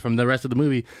switches from the rest of the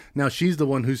movie. Now she's the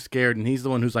one who's scared, and he's the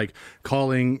one who's like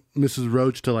calling Mrs.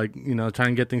 Roach to like try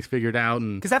and get things figured out.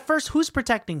 And Because at first, who's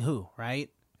protecting who, right?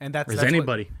 And that's is what-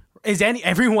 anybody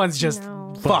everyone's just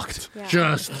No. fucked. Yeah.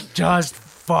 Just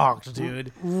fucked,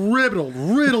 dude. riddled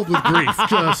with grief,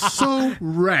 just so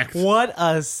wrecked. What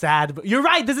a sad. You're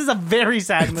right. This is a very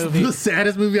sad movie. The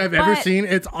saddest movie I've ever But- seen.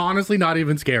 It's honestly not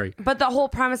even scary. But the whole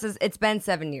premise is it's been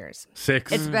 7 years.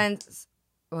 6. It's been,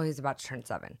 well, he's about to turn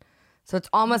 7. So it's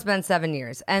almost been 7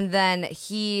 years. And then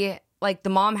he, like, the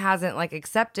mom hasn't, like,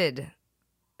 accepted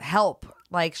help.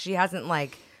 Like, she hasn't,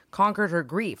 like, conquered her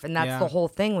grief. And that's Yeah. the whole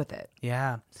thing with it.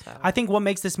 Yeah. I think what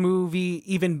makes this movie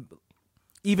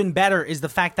even better is the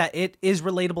fact that it is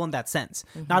relatable in that sense.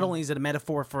 Not only is it a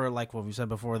metaphor for, like what we said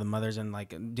before, the mothers and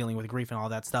like dealing with grief and all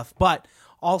that stuff, but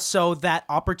also that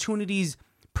opportunities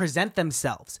present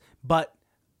themselves. But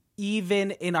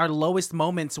even in our lowest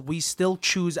moments, we still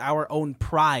choose our own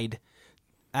pride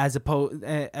as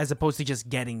opposed to just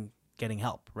getting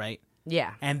help, right?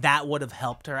 Yeah. And that would have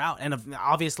helped her out. And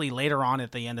obviously later on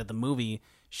at the end of the movie,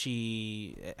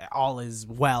 all is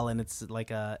well, and it's like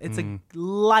a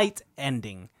lighter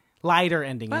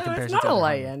ending in Well, comparison it's not to a other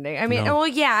light movies. ending. I mean, No. well,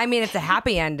 yeah, I mean, it's a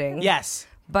happy ending. Yes,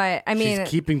 But, I mean, She's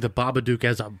keeping the Babadook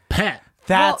as a pet.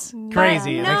 that's well,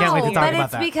 crazy. but I can't wait to no, talk but about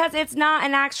it's that. because it's not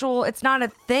an actual, it's not a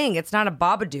thing. It's not a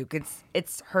Babadook.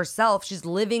 It's herself. She's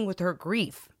living with her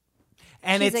grief.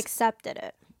 And She's it's accepted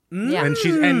it. Yeah. And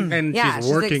she's and Yeah,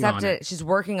 she's working on accepted. it. She's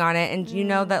working on it, and you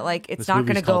know that like it's This not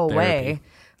movie's going to go called away. Therapy.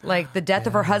 Like the death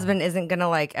of her husband isn't going to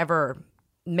like ever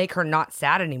make her not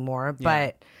sad anymore.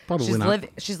 But Probably she's not.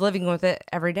 she's living with it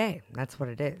every day. That's what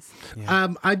it is.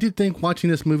 I did think watching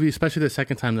this movie, especially the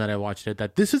second time that I watched it,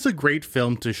 that this is a great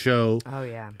film to show Oh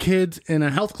yeah. kids in a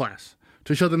health class,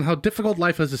 to show them how difficult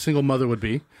life as a single mother would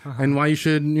be, and why you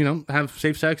should, have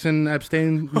safe sex and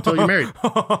abstain until you're married.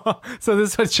 so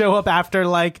this would show up after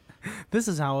like, this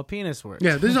is how a penis works.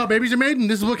 Yeah, this is how babies are made, and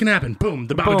this is what can happen. Boom,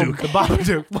 the Boom, Babadook. the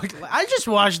Babadook. Like, I just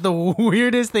watched the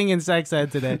weirdest thing in sex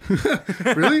ed today.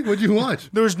 Really? What'd you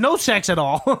watch? There was no sex at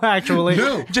all, actually.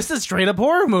 No. Just a straight up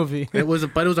horror movie. But it was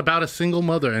about a single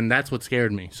mother, and that's what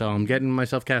scared me. So I'm getting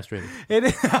myself castrated. It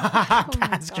is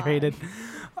castrated.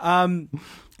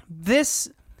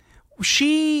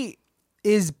 She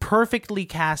is perfectly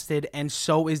casted, and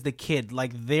so is the kid.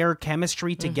 Like their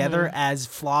chemistry together as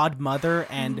flawed mother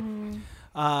and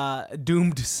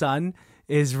doomed son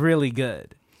is really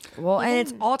good. Well, and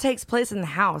it all takes place in the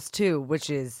house too, which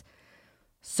is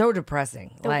so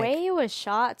depressing. The way it was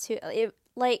shot too, it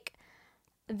like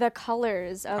the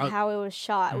colors of how it was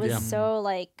shot was Yeah. so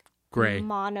like Gray.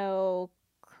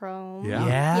 monochrome. Yeah.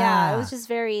 Yeah, it was just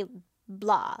very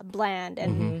bland,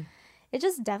 and it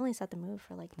just definitely set the mood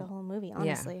for like the whole movie,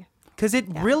 honestly. Because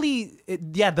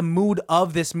the mood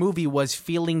of this movie was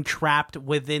feeling trapped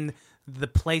within the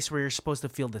place where you're supposed to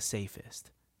feel the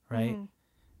safest, right?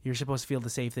 You're supposed to feel the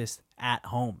safest at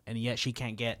home, and yet she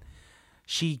can't.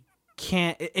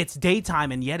 It's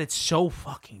daytime, and yet it's so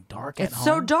fucking dark at home. It's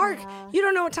so dark. You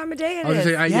don't know what time of day it I was is.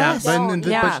 gonna say,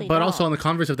 Yes. but also on the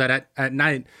converse of that, at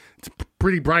night, it's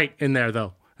pretty bright in there,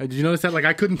 though. Did you notice that? Like,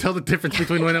 I couldn't tell the difference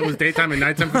between when it was daytime and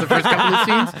nighttime for the first couple of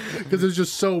scenes because there's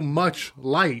just so much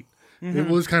light. It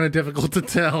was kind of difficult to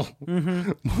tell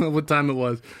what time it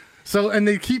was. So, and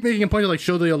they keep making a point to like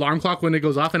show the alarm clock when it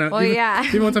goes off. And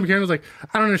even one time Karen was like,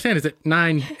 I don't understand. Is it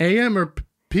 9 a.m. or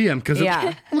p.m.? Because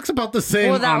it looks about the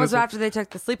same. Well, that was honestly. after they took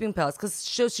the sleeping pills because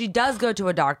she does go to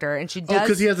a doctor and she does. Oh,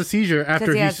 because he has a seizure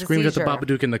after he has a screams at the seizure.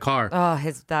 Babadook in the car.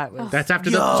 That was. That's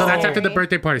after that's after the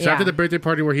birthday party. So Yeah. after the birthday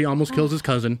party where he almost kills his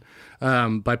cousin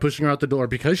by pushing her out the door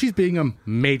because she's being a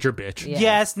major bitch. Yeah.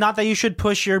 Yes, not that you should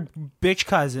push your bitch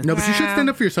cousin. No, but you should stand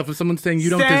up for yourself if someone's saying you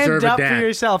don't Stand deserve up a dad. for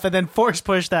yourself and then force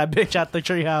push that bitch out the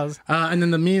treehouse. And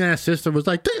then the mean ass sister was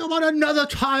like, "Do you want another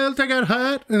child to get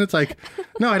hurt?" And it's like,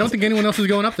 no, I don't think anyone else is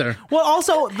going up there. Well,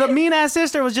 also, the mean ass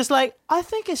sister was just like, I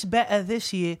think it's better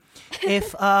this year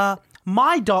if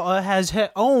my daughter has her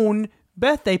own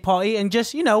birthday party and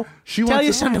just, She tell wants your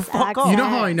to- son to fuck off. You know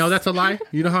how I know that's a lie?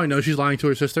 You know how I know she's lying to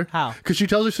her sister? How? Because she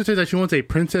tells her sister that she wants a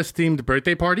princess-themed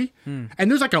birthday party, and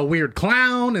there's like a weird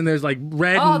clown, and there's like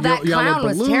red and that yellow clown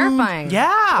balloons. was terrifying.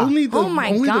 Yeah. Only the, Oh my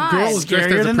only God. the girl is dressed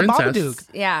Scarier as a than the princess. Babadook.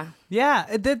 Yeah.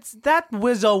 Yeah, that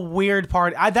was a weird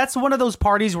party. That's one of those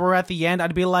parties where at the end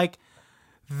I'd be like,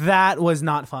 that was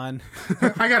not fun.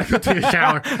 I gotta go take a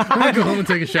shower. I'm gonna go home and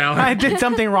take a shower. I did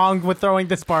something wrong with throwing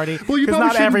this party Well, you because probably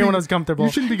not shouldn't everyone be- was comfortable.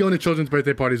 You shouldn't be going to children's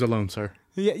birthday parties alone, sir.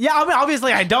 Yeah, I mean,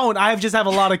 obviously I don't. I just have a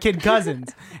lot of kid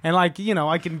cousins, and I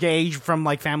can gauge from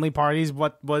like family parties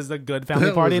what was a good family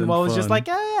That party and what wasn't was just fun. like,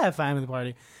 yeah, family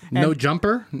party. No And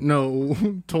jumper, no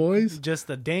toys. just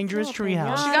a dangerous Oh,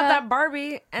 treehouse. She got that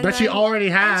Barbie. And That she then- already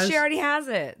and has. She already has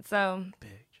it. So.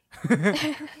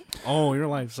 Oh, your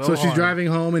life so So she's hard. driving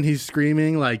home and he's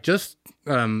screaming like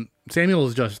Samuel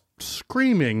is just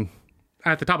screaming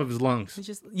at the top of his lungs. It's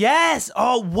just yes.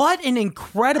 Oh, what an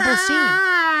incredible scene!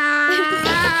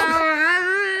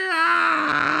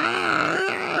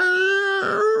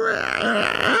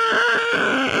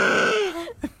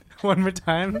 One more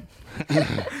time.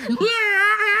 That's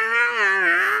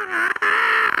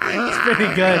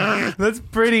pretty good. That's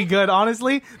pretty good.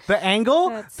 Honestly, the angle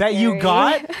That's that you scary.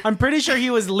 got, I'm pretty sure he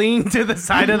was leaning to the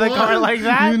side of the car like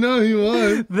that. You know he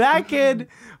was. That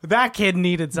kid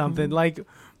needed something like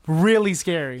really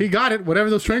scary. He got it. Whatever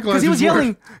those tranquilizers Because he was were.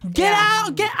 yelling, "Get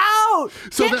out! Get out!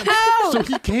 So, Get out!" so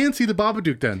he can see the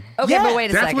Babadook then. Okay, Yeah. but wait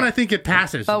a That's second. when I think it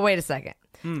passes. But wait a second.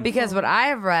 Because what I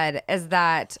have read is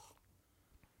that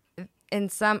in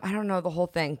some, I don't know the whole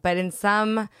thing, but in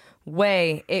some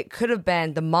way, it could have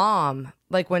been the mom,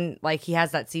 like when like he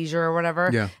has that seizure or whatever.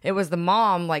 Yeah. It was the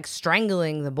mom like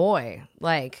strangling the boy.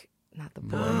 Like, not the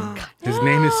boy. God. His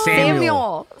name is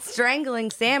Samuel.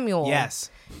 Strangling Samuel. Yes,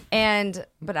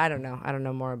 But I don't know. I don't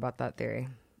know more about that theory.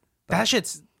 that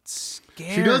shit's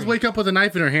scary. She does wake up with a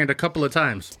knife in her hand a couple of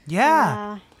times.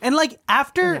 Yeah. And like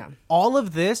after Yeah. all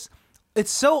of this, it's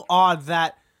so odd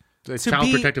that The To Child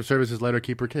be- Protective Services let her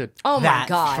keep her kid. Oh my that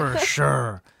God. for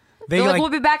sure. They They're like, like, we'll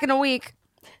be back in a week.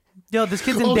 yo, this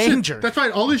kid's in Oh, shit. danger. That's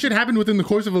right. All this shit happened within the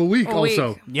course of a week. A week.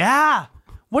 Also, Yeah.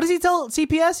 What does he tell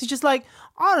CPS? He's just like,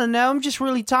 I don't know. I'm just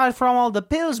really tired from all the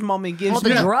pills mommy gives All the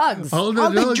me. drugs. all All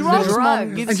the drugs drugs.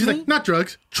 mom gives And she's me. like, not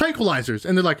drugs, tranquilizers.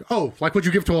 And they're like, oh, like what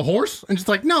you give to a horse? And she's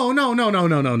like, no.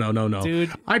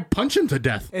 Dude. I'd punch him to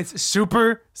death. It's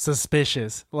super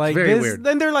suspicious. Like very this, weird.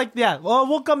 Then they're like, yeah, well,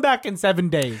 we'll come back in 7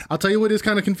 days. I'll tell you what is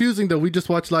kind of confusing, though. We just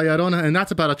watched La Llorona, and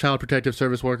that's about a Child Protective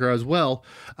Service worker as well.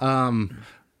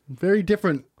 Very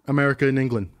different America and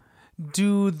England.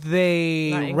 Do they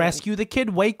Not England. rescue the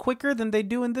kid way quicker than they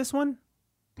do in this one?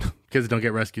 Kids don't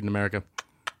get rescued in America.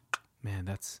 Man,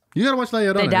 that's You gotta watch La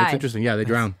Llorona. die. It's interesting. Yeah, they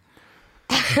drown.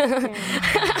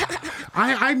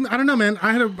 I don't know, man.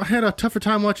 I had a tougher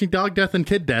time watching dog death than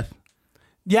kid death.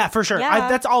 yeah, for sure. Yeah.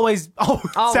 That's always,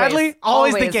 sadly,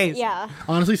 always the Always. case. Yeah.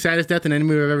 Honestly, saddest death in any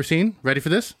movie I've ever seen. Ready for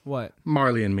this? What?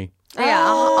 Marley and Me. Yeah.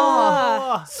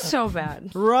 Oh, So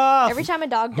bad. rough. Every time a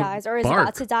dog dies or is Bark.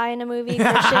 about to die in a movie,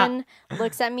 Christian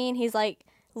looks at me and he's like,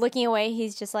 looking away,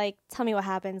 he's just like, tell me what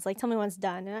happens. Like, tell me what's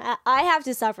done. And I have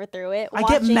to suffer through it. I get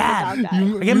watching the mad. dog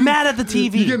die. I get mad at the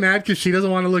TV. You get mad because she doesn't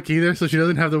want to look either, so she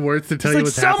doesn't have the words to tell It's you like,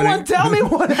 what's someone happening. tell me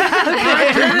what happened.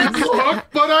 I can't look,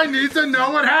 but I need to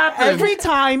know what happened. Every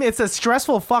time it's a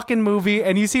stressful fucking movie,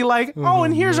 and you see like, oh,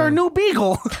 and here's our new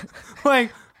beagle.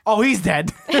 Like, oh, he's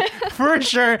dead. For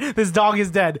sure, this dog is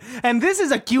dead. And this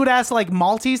is a cute ass like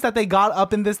Maltese that they got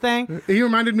up in this thing. He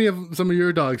reminded me of some of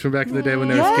your dogs from back in the day when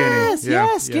they were Yes,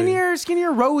 skinny. yes,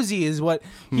 skinnier Rosie is what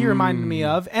he reminded me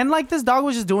of. And like this dog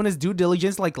was just doing his due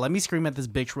diligence. Like, let me scream at this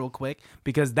bitch real quick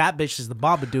because that bitch is the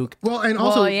Babadook. Well, and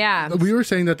also, yeah. we were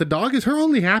saying that the dog is her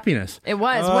only happiness. It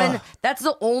was when that's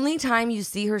the only time you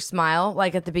see her smile,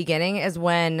 like at the beginning, is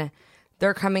when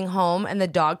they're coming home and the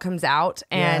dog comes out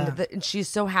and she's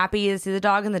so happy to see the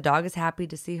dog and the dog is happy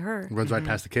to see her. Runs right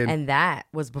past the kid. And that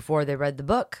was before they read the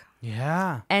book.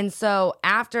 Yeah. And so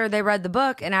after they read the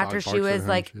book and after Dog she barks at was her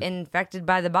like and shit. infected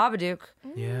by the Babadook,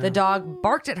 the dog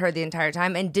barked at her the entire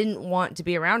time and didn't want to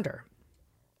be around her.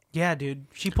 Yeah, dude.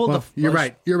 She pulled Well, the. you're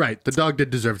right. You're right. The dog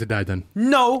did deserve to die then.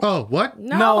 No. Oh, what?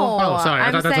 No. Oh, sorry. I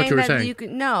I'm thought that's what you were that saying. You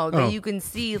can, no, Oh. that you can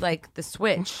see like the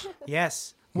switch.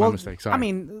 Yes. My mistake, sorry. I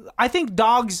mean, I think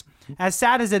dogs, as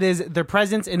sad as it is, their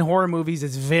presence in horror movies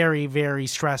is very, very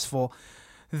stressful.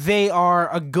 They are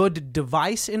a good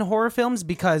device in horror films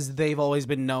because they've always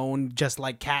been known, just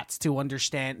like cats, to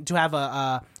understand, to have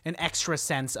an extra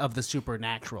sense of the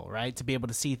supernatural, right? To be able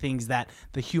to see things that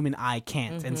the human eye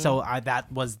can't. And so that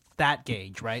was that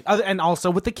gauge, right? And also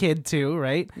with the kid too,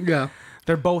 right? Yeah.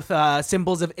 They're both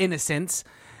symbols of innocence.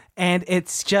 And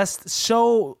it's just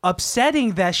so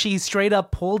upsetting that she straight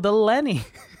up pulled a Lenny.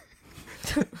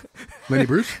 Lenny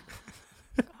Bruce?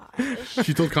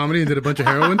 She told comedy and did a bunch of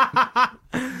heroin?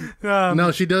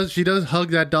 No, she does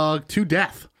hug that dog to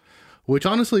death. Which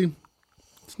honestly,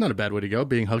 it's not a bad way to go,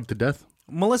 being hugged to death.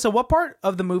 Melissa, what part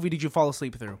of the movie did you fall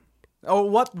asleep through? Oh,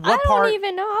 what I part? don't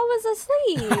even know. I was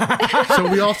asleep.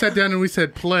 So we all sat down and we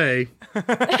said play.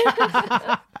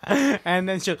 And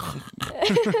then she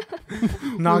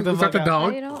knocked the Was fuck that the out.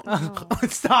 dog? I don't know.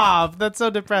 Stop. That's so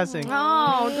depressing.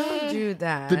 Oh, don't do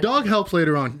that. The dog helps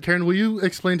later on. Karen, will you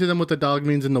explain to them what the dog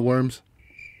means in the worms?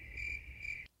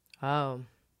 Oh,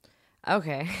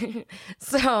 okay.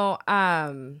 So,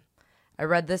 I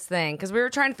read this thing because we were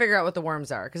trying to figure out what the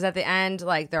worms are. Because at the end,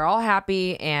 like, they're all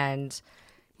happy and,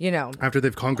 you know, After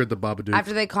they've conquered the Babadook.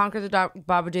 after they conquer the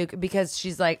Babadook, because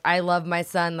she's like, I love my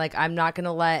son. Like, I'm not going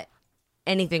to let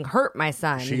anything hurt my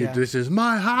son. This is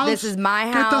my house. This is my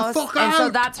Get house. the fuck and so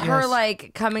out. that's her, Yes.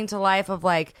 like, coming to life of,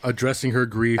 like, Addressing her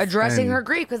grief. addressing and her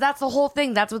grief, because that's the whole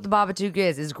thing. That's what the Babadook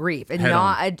is grief, and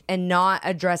Head not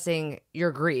addressing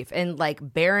your grief and like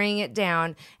burying it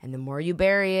down. And the more you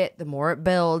bury it, the more it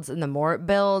builds, and the more it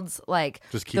builds, like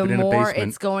Just keep the it in a more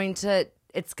basement.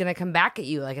 it's gonna come back at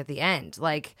you, like at the end,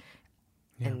 like.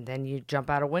 And then you jump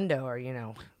out a window, or you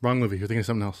know, Wrong movie. You're thinking of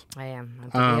something else. I am.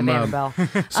 I'm thinking of Annabelle.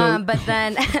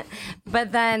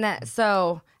 But then,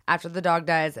 so after the dog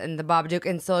dies and the Babadook,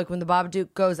 and so like when the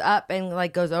Babadook goes up and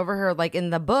like goes over her, like in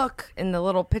the book, in the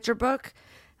little picture book,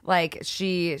 like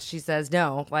she says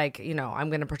no, like, you know,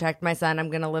 I'm gonna protect my son, I'm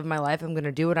gonna live my life, I'm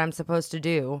gonna do what I'm supposed to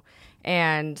do,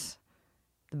 and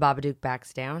the Babadook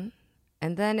backs down.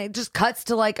 And then it just cuts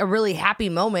to like a really happy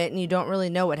moment, and you don't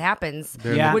really know what happens,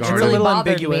 Yeah, which it's a really little bothered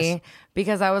ambiguous. me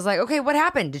because I was like, okay, what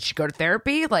happened? Did she go to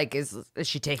therapy? Like, is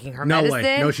she taking her No way.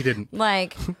 medicine? No, she didn't.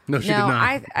 Like, No, she did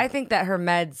not. I think that her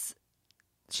meds.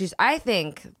 I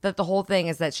think that the whole thing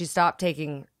is that she stopped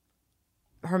taking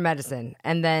her medicine,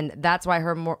 and then that's why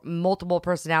her multiple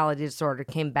personality disorder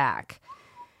came back.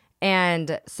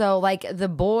 And so, like, the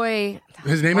boy,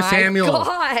 His name is my Samuel.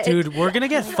 God. Dude, we're going to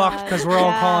get fucked because we're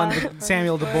all calling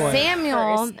Samuel the boy.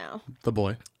 Samuel. First now. The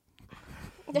boy.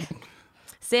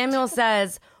 Samuel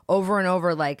says over and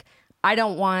over, like, I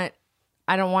don't want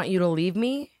you to leave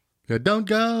me. Yeah, don't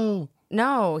go.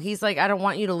 No, he's like, I don't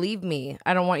want you to leave me.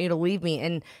 I don't want you to leave me.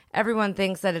 And everyone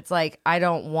thinks that it's like, I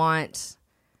don't want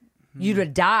you to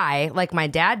die like my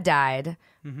dad died.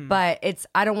 But it's,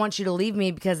 I don't want you to leave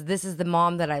me because this is the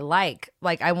mom that I like.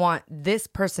 Like, I want this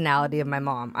personality of my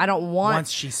mom. I don't want, Once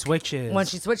she switches. when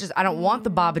she switches, I don't want the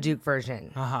Babadook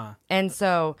version. Uh-huh. And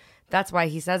so that's why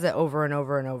he says it over and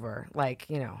over and over. Like,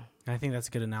 you know. I think that's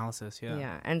a good analysis, yeah.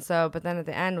 Yeah. And so, but then at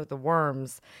the end with the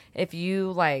worms, if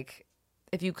you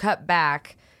cut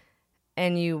back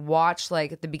and you watch,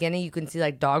 like at the beginning, you can see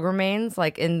like dog remains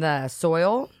like in the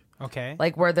soil, Okay.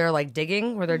 like where they're like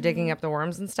digging, where they're digging up the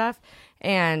worms and stuff.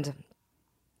 And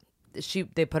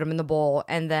they put them in the bowl,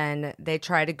 and then they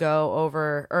try to go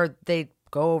over, or they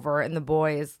go over, and the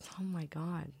boy is, oh my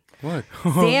God. What?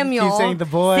 Samuel. Keep saying the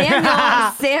boy.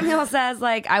 Samuel says,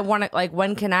 like, I want to, like,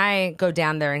 when can I go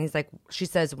down there? And he's like, she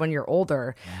says, when you're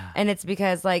older. And it's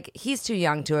because, like, he's too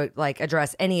young to, like,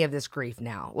 address any of this grief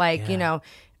now. Like, you know,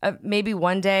 maybe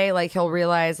one day, like, he'll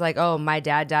realize, like, oh, my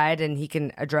dad died, and he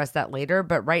can address that later.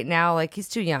 But right now, like, he's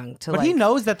too young to, But like. he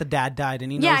knows that the dad died,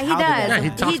 and he knows Yeah, he how the dad does. Yeah, he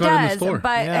died. talks about it in the store.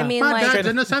 But Yeah. I mean, My like, dad's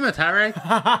in the cemetery.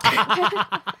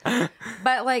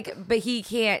 but he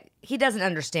can't. He doesn't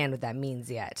understand what that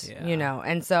means yet, you know.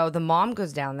 And so the mom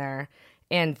goes down there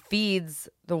and feeds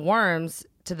the worms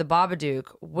to the Babadook,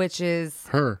 which is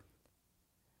Her.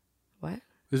 what?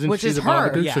 Isn't Which she is the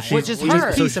her. Babadook? Yeah, So she's, which is she's her.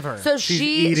 a piece of her. So She's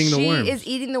she eating the worms. is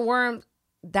eating the worm.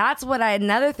 That's what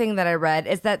another thing that I read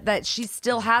is that she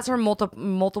still has her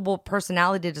multiple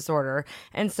personality disorder,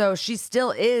 and so she still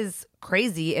is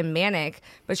crazy and manic,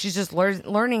 but she's just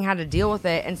learning how to deal with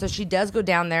it. And so she does go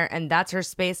down there, and that's her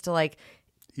space to like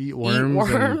eat worms.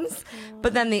 eat worms.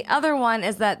 But then the other one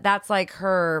is that's like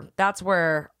that's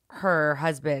where her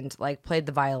husband like played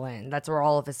the violin. That's where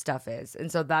all of his stuff is,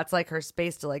 and so that's like her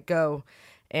space to like go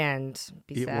and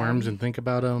be Eat sad. worms and think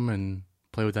about them and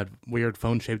play with that weird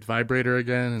phone-shaped vibrator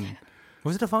again. And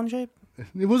Was it a phone shape?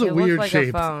 it was a It looked weird like a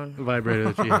shaped phone.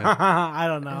 vibrator that she had. I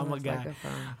don't know. I'm a Looks like guy.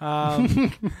 a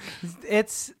phone.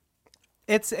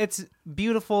 It's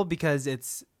beautiful because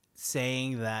it's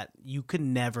saying that you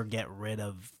can never get rid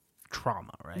of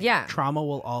trauma, right? Yeah. Trauma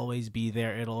will always be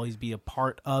there. It'll always be a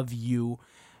part of you,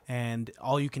 and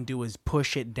all you can do is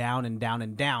push it down and down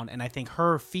and down. And I think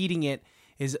her feeding it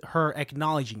is her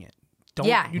acknowledging it. Don't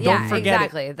forget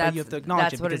exactly. it. That's But you have to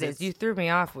acknowledge that's what it because is. You threw me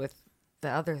off with the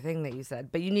other thing that you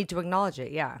said, but you need to acknowledge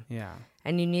it. Yeah, yeah.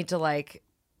 and you need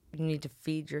to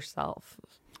feed yourself.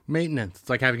 Maintenance. It's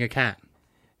like having a cat.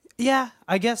 Yeah,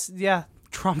 I guess, yeah.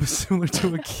 Trauma similar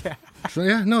to a cat. So,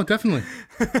 yeah, no, definitely.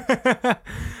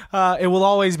 It will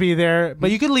always be there,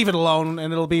 but you can leave it alone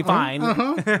and it'll be fine.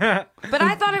 But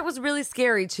I thought it was really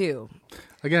scary too.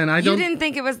 Again, I You don't. didn't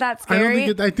think it was that I don't scary?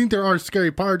 think. I think there are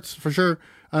scary parts for sure,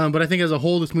 but I think as a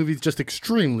whole, this movie is just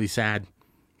extremely sad.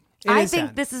 I is think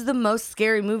sad. this is the most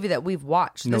scary movie that we've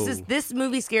watched. No. This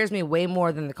movie scares me way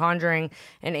more than The Conjuring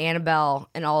and Annabelle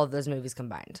and all of those movies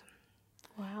combined.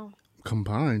 Wow.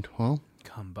 Combined, well,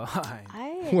 Combined.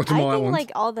 I Watch them all at think once.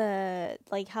 like all the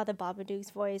like how the Babadook's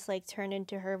voice like turned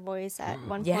into her voice at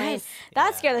one point. Yes.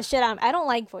 That scared the shit out of me. I don't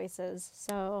like voices,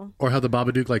 so or how the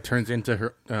Babadook like turns into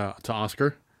her to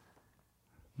Oscar.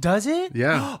 Does it?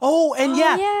 Yeah. Oh, and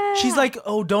yeah. yeah. She's like,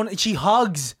 oh, don't. She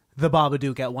hugs the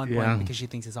Babadook at one Yeah. point because she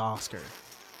thinks it's Oscar.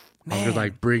 Oscar's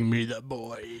like, bring me the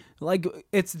boy. Like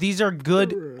these are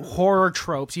good horror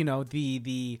tropes, you know,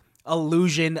 the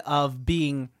illusion of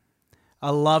being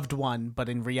a loved one, but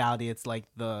in reality it's like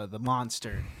the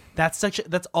monster. That's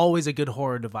always a good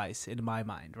horror device in my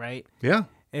mind, right? Yeah.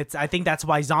 I think that's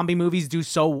why zombie movies do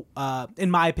so in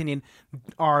my opinion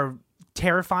are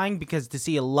terrifying, because to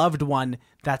see a loved one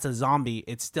that's a zombie,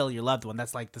 it's still your loved one.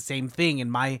 That's like the same thing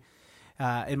in my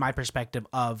perspective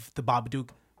of the Babadook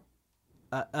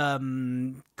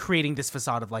creating this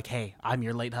facade of like, hey, I'm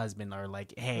your late husband, or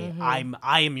like, hey,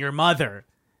 I am your mother.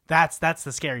 That's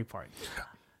the scary part.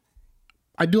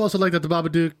 I do also like that the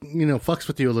Babadook, fucks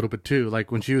with you a little bit too.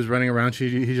 Like when she was running around,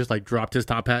 he just like dropped his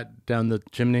top hat down the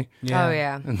chimney. Oh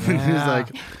yeah. And then he's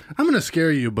like, I'm going to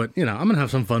scare you, but, I'm going to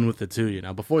have some fun with it too,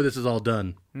 before this is all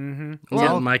done. Mm-hmm.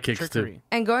 Well, my kicks trickery. too.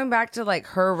 And going back to like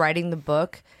her writing the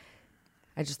book,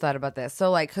 I just thought about this.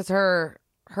 So like, because her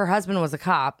husband was a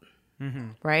cop,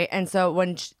 right? And so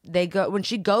when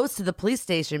she goes to the police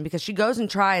station, because she goes and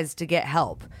tries to get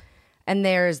help, and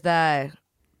there's the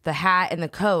hat and the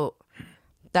coat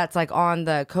that's like on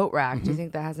the coat rack. Do you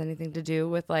think that has anything to do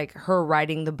with like her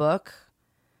writing the book?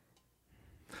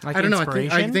 Like I don't know. I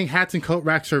inspiration? think hats and coat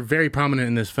racks are very prominent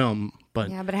in this film, but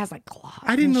Yeah, but it has like gloves.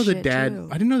 I didn't and know the shit, dad. too.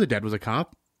 I didn't know the dad was a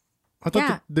cop. I thought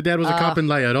Yeah. the dad was a cop in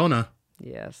La Llorona.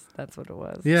 Yes, that's what it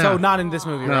was. Yeah. So not in this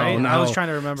movie, No, right? no. I was trying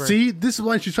to remember. See, this is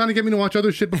why she's trying to get me to watch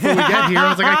other shit before we get here. I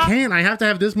was like, I can't. I have to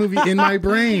have this movie in my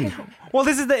brain. Well,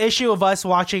 this is the issue of us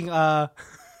watching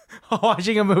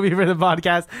watching a movie for the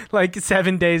podcast like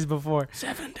 7 days before.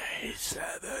 7 days.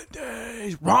 7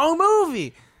 days. Wrong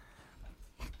movie.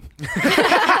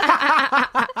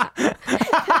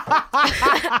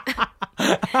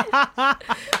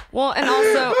 Well, and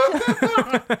also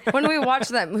when we watched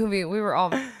that movie, we were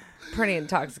all pretty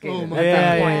intoxicated at that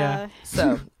Yeah, point. yeah.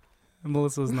 So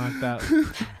Melissa was knocked out.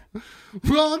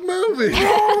 Wrong movie.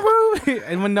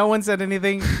 And when no one said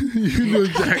anything, You knew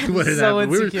exactly what had So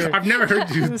happened. insecure. I've never heard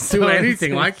you So do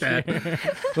anything like that.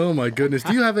 Oh my goodness.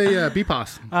 Do you have a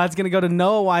BPOS? it's going to go to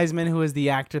Noah Wiseman, who is the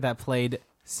actor that played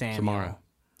Samuel. Samara.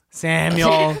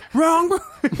 Samuel. Wrong.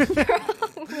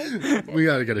 We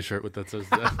gotta get a shirt with that says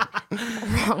that.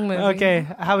 Wrong movie. Okay,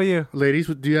 how about you? Ladies,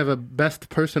 do you have a best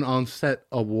person on set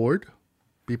award?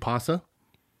 Bipasa?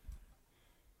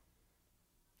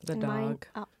 The Mine- dog.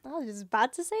 Oh, I was just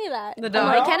about to say that. The I'm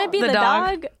dog. like, can it be the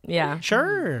dog? Yeah.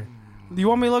 Sure. Do you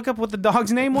want me to look up what the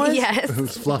dog's name was? Yes.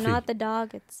 Who's Fluffy? Not the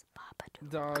dog. It's Babadook.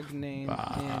 Dog name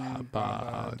in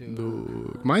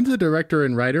Babadook. Mine's the director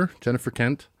and writer, Jennifer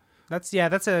Kent. That's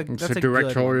It's a her good one.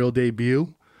 directorial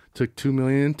debut. Took $2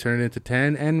 million, turned it into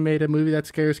 10, and made a movie that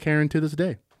scares Karen to this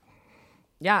day.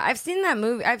 Yeah, I've seen that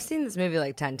movie. I've seen this movie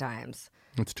like 10 times.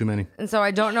 That's too many. And so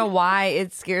I don't know why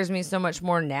it scares me so much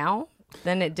more now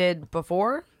than it did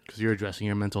before. Because you're addressing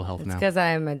your mental health now. Because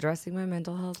I'm addressing my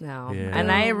mental health now. Yeah. And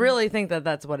I really think that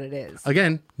that's what it is.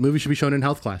 Again, movie should be shown in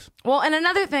health class. Well, and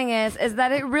another thing is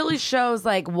that it really shows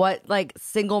like what like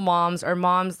single moms or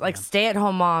moms, like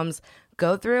stay-at-home moms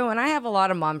go through. And I have a lot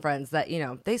of mom friends that, you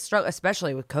know, they struggle,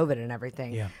 especially with COVID and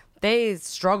everything. Yeah. They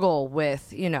struggle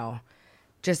with, you know,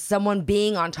 just someone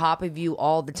being on top of you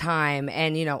all the time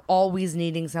and, you know, always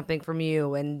needing something from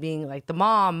you and being like the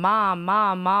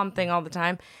mom thing all the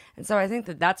time. And so I think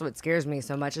that that's what scares me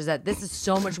so much is that this is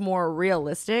so much more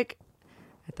realistic.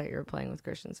 I thought you were playing with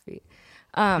Christian's feet.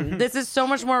 This is so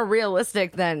much more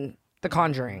realistic than The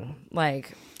Conjuring.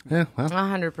 Like, Yeah, well.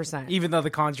 100%. Even though The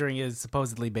Conjuring is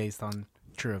supposedly based on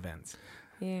true events.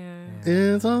 Yeah.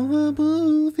 It's all a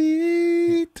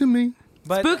movie to me.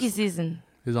 But Spooky season.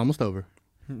 It's almost over.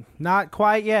 not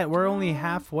quite yet. We're only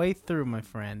halfway through, my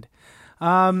friend.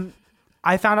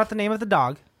 I found out the name of the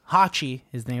dog. Hachi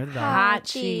is the name of the dog.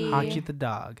 Hachi. Hachi the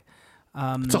dog.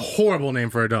 It's a horrible name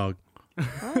for a dog.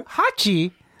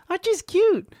 Hachi? Hachi's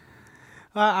cute.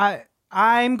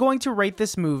 I'm going to rate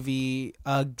this movie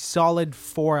a solid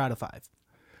 4 out of 5.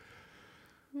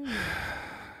 How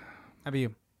about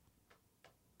you?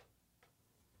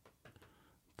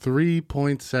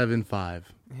 3.75.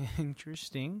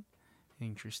 Interesting.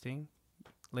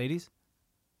 Ladies?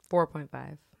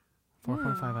 4.5.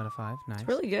 4.5 out of 5. Nice.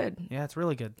 Really good. Yeah, it's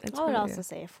really good. It's I would really also good.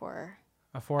 say 4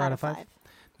 A 4 out of 5.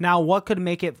 Now, what could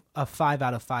make it a 5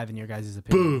 out of 5 in your guys'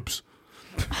 opinion? Boobs.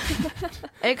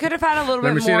 It could have had a little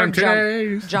Let me bit see more them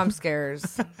titties. jump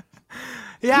scares.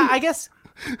 Yeah, I guess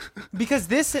because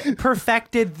this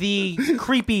perfected the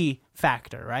creepy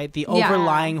factor, right? The Yeah.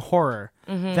 overlying horror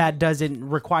that doesn't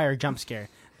require jump scare.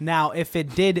 Now, if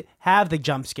it did have the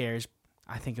jump scares,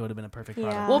 I think it would have been a perfect Yeah.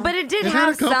 product. Well, but it did It had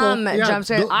have a couple. some Yeah, jump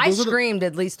scares. I those are the- screamed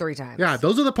at least 3 times. Yeah,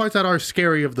 those are the parts that are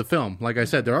scary of the film. Like I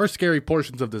said, there are scary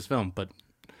portions of this film, but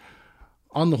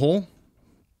on the whole,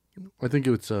 I think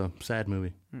it's a sad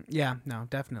movie. Yeah, no,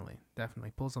 definitely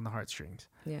pulls on the heartstrings.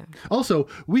 Yeah. Also,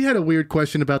 we had a weird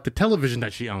question about the television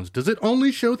that she owns. Does it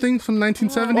only show things from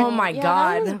 1970? Oh my Yeah,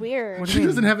 God. that was weird. She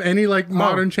doesn't have any like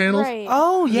modern channels. Right.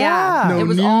 Oh yeah, No it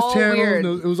was news all channels, weird.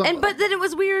 no- it was all- But then it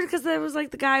was weird because there was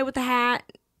like the guy with the hat.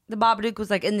 The Babadook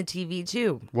was like in the TV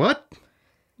too. What?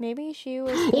 Maybe she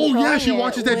was. Oh yeah, controlling she it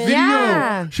watches that with- video.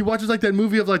 Yeah. She watches like that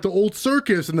movie of like the old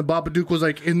circus, and the Babadook was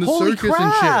like in the Holy circus crap!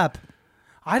 and shit.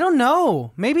 I don't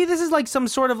know. Maybe this is like some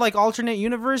sort of like alternate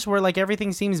universe where like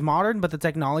everything seems modern, but the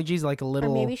technology's like a Or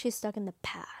little. maybe she's stuck in the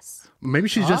past. Maybe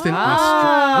she's just in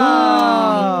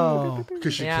Australia Oh.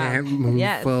 because she Yeah. can't move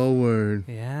Yes. forward.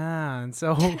 Yeah, and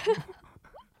so Oh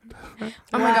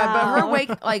my God. But her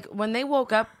wake, like when they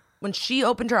woke up, when she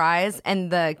opened her eyes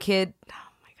and the kid, oh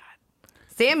my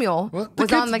God, Samuel Well, the was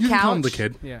kid's- on the you can call him couch. the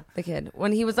kid. yeah. The kid.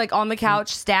 When he was like on the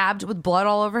couch, stabbed with blood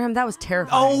all over him, that was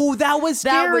terrifying. Oh, that was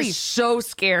that scary. was so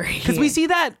scary. Because we see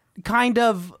that kind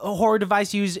of horror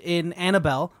device used in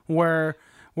Annabelle, where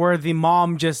the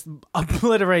mom just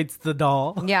obliterates the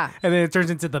doll, Yeah. and then it turns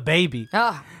into the baby,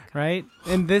 Oh, right?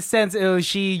 In this sense,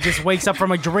 she just wakes up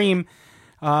from a dream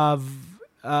of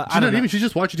I She's don't not know. even. She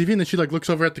just watches TV and then she like looks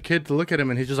over at the kid to look at him,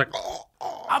 and he's just like, oh.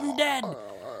 I'm dead.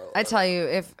 I tell you,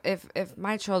 if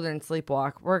my children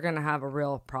sleepwalk, we're gonna have a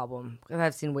real problem. Because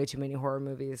I've seen way too many horror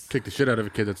movies. Kick the shit out of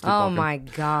a kid that's Oh sleepwalking. my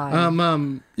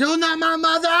God. You're not my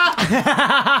mother.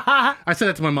 I said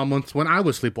that to my mom once when I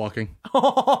was sleepwalking.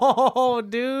 Oh,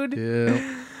 dude,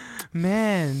 Yeah.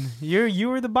 man, you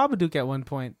were the Babadook at one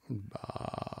point.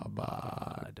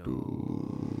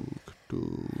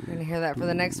 We're gonna hear that for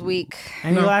the next week.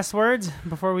 Any last words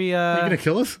before we? You gonna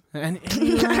kill us? Any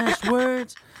last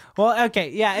words? Well, okay,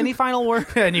 yeah. Any final word?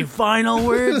 Any final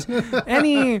words?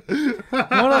 Any?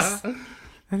 What else?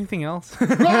 Anything else?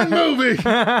 Wrong movie.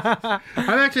 I've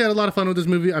actually had a lot of fun with this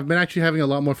movie. I've been actually having a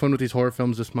lot more fun with these horror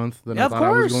films this month than I Of thought I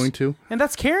was course. going to. And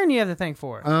that's Karen you have to thank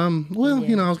for. Well,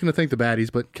 you know, I was going to thank the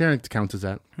baddies, but Karen counts as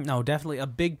that. No, definitely a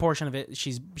big portion of it.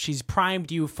 She's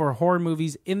primed you for horror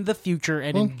movies in the future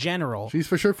and in general. She's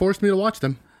for sure forced me to watch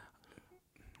them.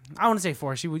 I want to say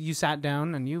forced. You sat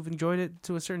down and you've enjoyed it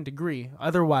to a certain degree.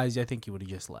 Otherwise, I think you would have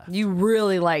just left. You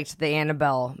really liked the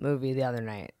Annabelle movie the other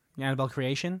night. Annabelle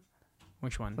Creation?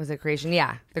 Which one? Was it Creation?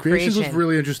 Yeah, the Creations Creation. was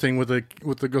really interesting with the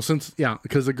girl since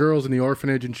because the girls in the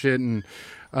orphanage and shit and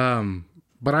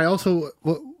but I also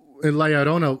in La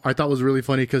Llorona I thought was really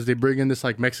funny because they bring in this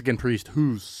like Mexican priest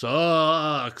who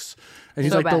sucks and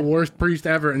he's So like the bad. worst priest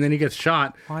ever and then he gets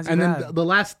shot Why is he and bad? then the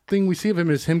last thing we see of him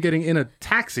is him getting in a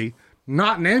taxi,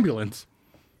 not an ambulance.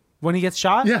 When he gets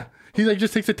shot? Yeah, he like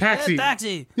just takes a taxi.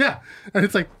 Taxi. Yeah, and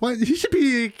it's like what he should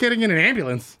be getting in an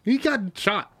ambulance. He got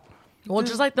shot. Well,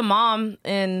 just like the mom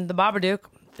in the Babadook,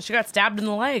 she got stabbed in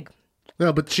the leg.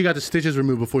 No, but she got the stitches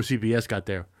removed before CPS got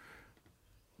there.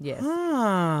 Yes.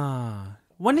 Ah.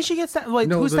 When did she get stabbed? Wait,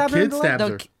 No, who the stabbed her? kid in the leg? stabbed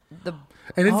her. The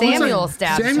And it looks Samuel like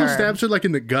stabs Samuel her. stabs her like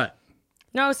in the gut.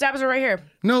 No, stabs her right here.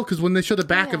 No, because when they show the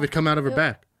back of it come out of her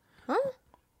back,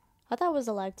 I thought it was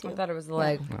a leg too. I thought it was the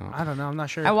leg. I don't know. I'm not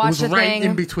sure. I it watched was the right thing.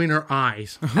 in between her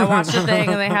eyes. I watched the thing,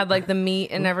 and they had like the meat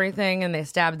and everything, and they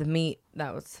stabbed the meat.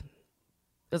 It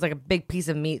was like a big piece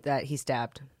of meat that he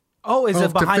stabbed. Oh, is Oh, it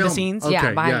to behind the film. scenes? Okay,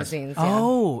 yeah, behind yes. the scenes. Yeah.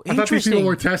 Oh, I thought these people interesting.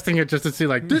 were testing it just to see,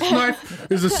 like, this knife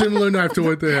is a similar knife to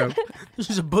what they have. This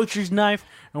is a butcher's knife,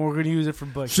 and we're going to use it for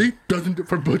butcher. See, doesn't do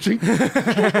for butchering.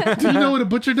 Do you know what a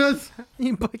butcher does?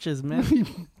 He butchers,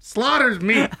 man. Slaughters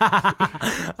meat.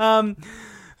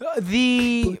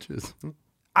 Butchers.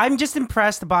 I'm just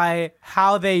impressed by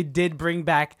how they did bring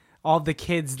back all the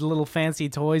kids' little fancy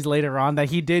toys later on. That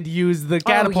he did use the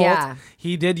catapult. yeah.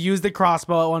 He did use the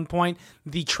crossbow at one point.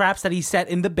 The traps that he set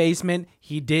in the basement,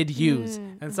 he did use.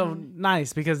 And so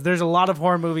nice, because there's a lot of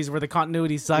horror movies where the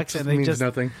continuity sucks and they means just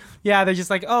nothing. Yeah, they're just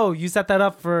like, oh, you set that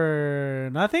up for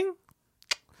nothing?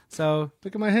 So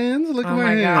Look at my hands. Look at Oh my my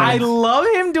hands. God. I love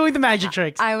him doing the magic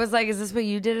tricks. I was like, is this what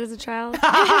you did as a child?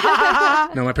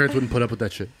 No, my parents wouldn't put up with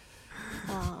that shit.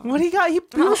 What he got? He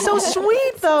was so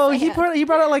sweet though. He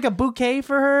brought out like a bouquet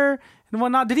for her and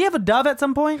whatnot. Did he have a dove at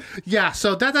some point? Yeah,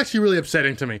 so that's actually really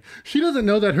upsetting to me. She doesn't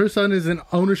know that her son is in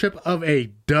ownership of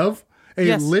a dove, a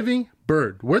Yes. living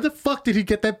bird. Where the fuck did he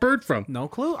get that bird from? No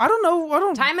clue. I don't know. I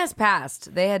don't. Time has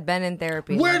passed. They had been in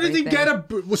therapy. and Where did he everything. get a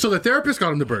bird? So the therapist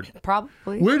got him the bird.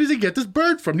 Probably. Where does he get this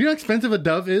bird from? Do you know how expensive a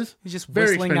dove is? He's just Very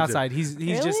whistling expensive. outside. He's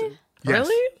just Really? Yes.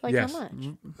 Really? Like yes. how much?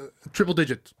 Triple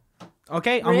digits.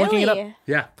 okay. I'm looking it up. Really?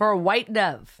 Yeah. For a white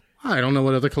dove. I don't know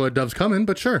what other colored doves come in,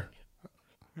 but sure.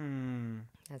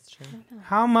 That's true.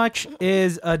 How much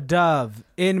is a dove?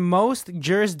 In most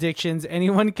jurisdictions,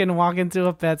 anyone can walk into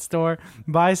a pet store,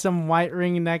 buy some white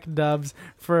ring-necked doves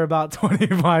for about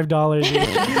 $25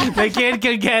 each. The kid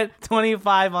could get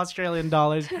 25 Australian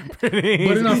dollars. Pretty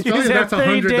But in easy. Australia, These are that's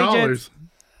three $100.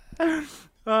 digits.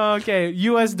 Okay,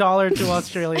 US dollar to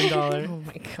Australian dollar. Oh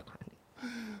my god.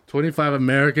 25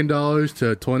 American dollars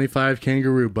to 25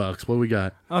 kangaroo bucks. What we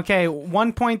got? Okay,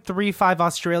 1.35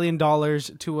 Australian dollars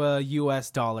to a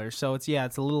US dollar. So it's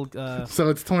a little. Do So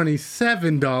it's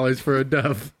 $27 for a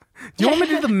dove. you want me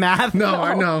to do the math? No,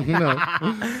 I know, no.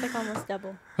 It's like almost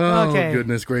double. Oh, Okay.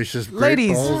 goodness gracious. Great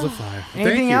Ladies, balls of fire. Thank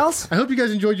anything you. else? I hope you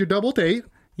guys enjoyed your double date.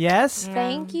 Yes.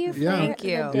 Thank you for Yeah. Thank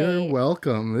you. the You're date.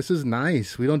 welcome. This is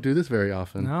nice. We don't do this very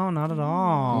often. No, not at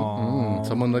all.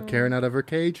 Someone let Karen out of her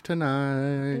cage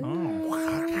tonight.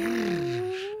 What?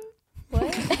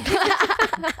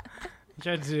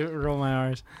 Tried to roll my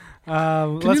R's. you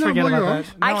Let's not forget roll your about R's?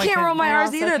 that. I can't roll my I R's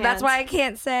also either. That's can't. why I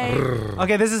can't say.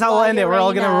 Okay, this is how we'll Well, end it. you're We're all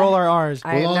right gonna now. roll our R's.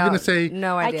 I We're all no- gonna say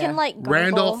no I idea. can like gargle.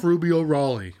 Randolph Rubio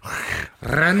Raleigh.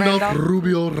 Randolph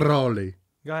Rubio Raleigh.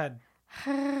 Go ahead.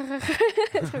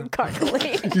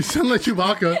 gargling. You sound like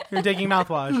Chewbacca. You're taking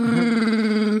mouthwash.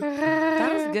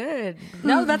 That was good.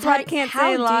 No, that's why I can't How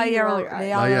say do La you roll your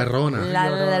eyes? La Llorona. La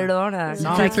Llorona. You No,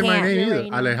 I can't say my can't. name either.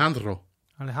 Llorona. Alejandro.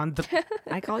 Alejandro.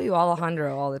 I call you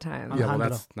Alejandro all the time. Yeah, well, Alejandro.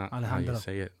 that's not how Alejandro. you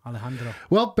say it. Alejandro.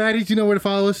 Well, baddies, you know where to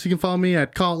follow us. You can follow me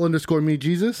at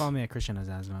call_me_Jesus. Follow me at Christian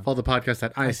Azazma. Follow the podcast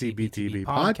at ICBTB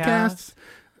Podcast. Podcasts.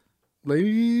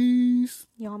 Ladies,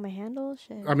 You want my handle?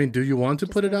 Shit. I mean, do you want to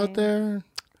Just put it out kidding. there?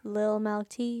 Lil Milk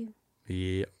Tea.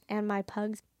 Yeah, And my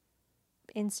pug's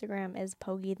Instagram is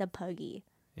Pogi the Puggy.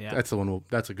 Yeah, that's the one.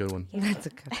 That's a good one. That's a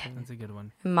good one. that's a good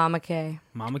one. Mama K.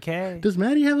 Mama K. Does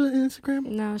Maddie have an Instagram?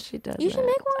 No, she doesn't. You should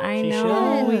make one. I She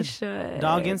know. should. We should.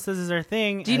 Dog Instas is our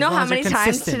thing. Do you as know long how as they're many times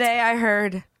consistent. today I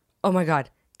heard, oh my God,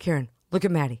 Karen, look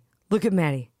at Maddie. Look at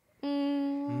Maddie.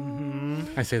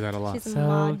 I say that a lot. She's a So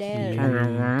model. cute. All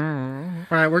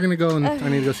right, we're gonna go and I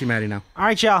need to go see Maddie now. All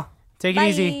right, y'all. Take it Bye.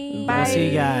 easy. We'll see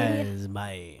you guys.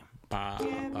 Bye. Bye.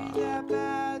 Can't be that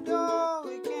bad, oh,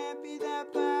 it can't be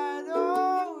that bad,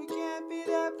 oh, it can't be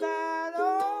that bad,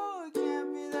 oh, it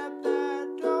can't be that bad,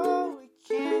 oh, it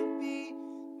can't be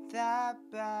that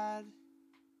bad.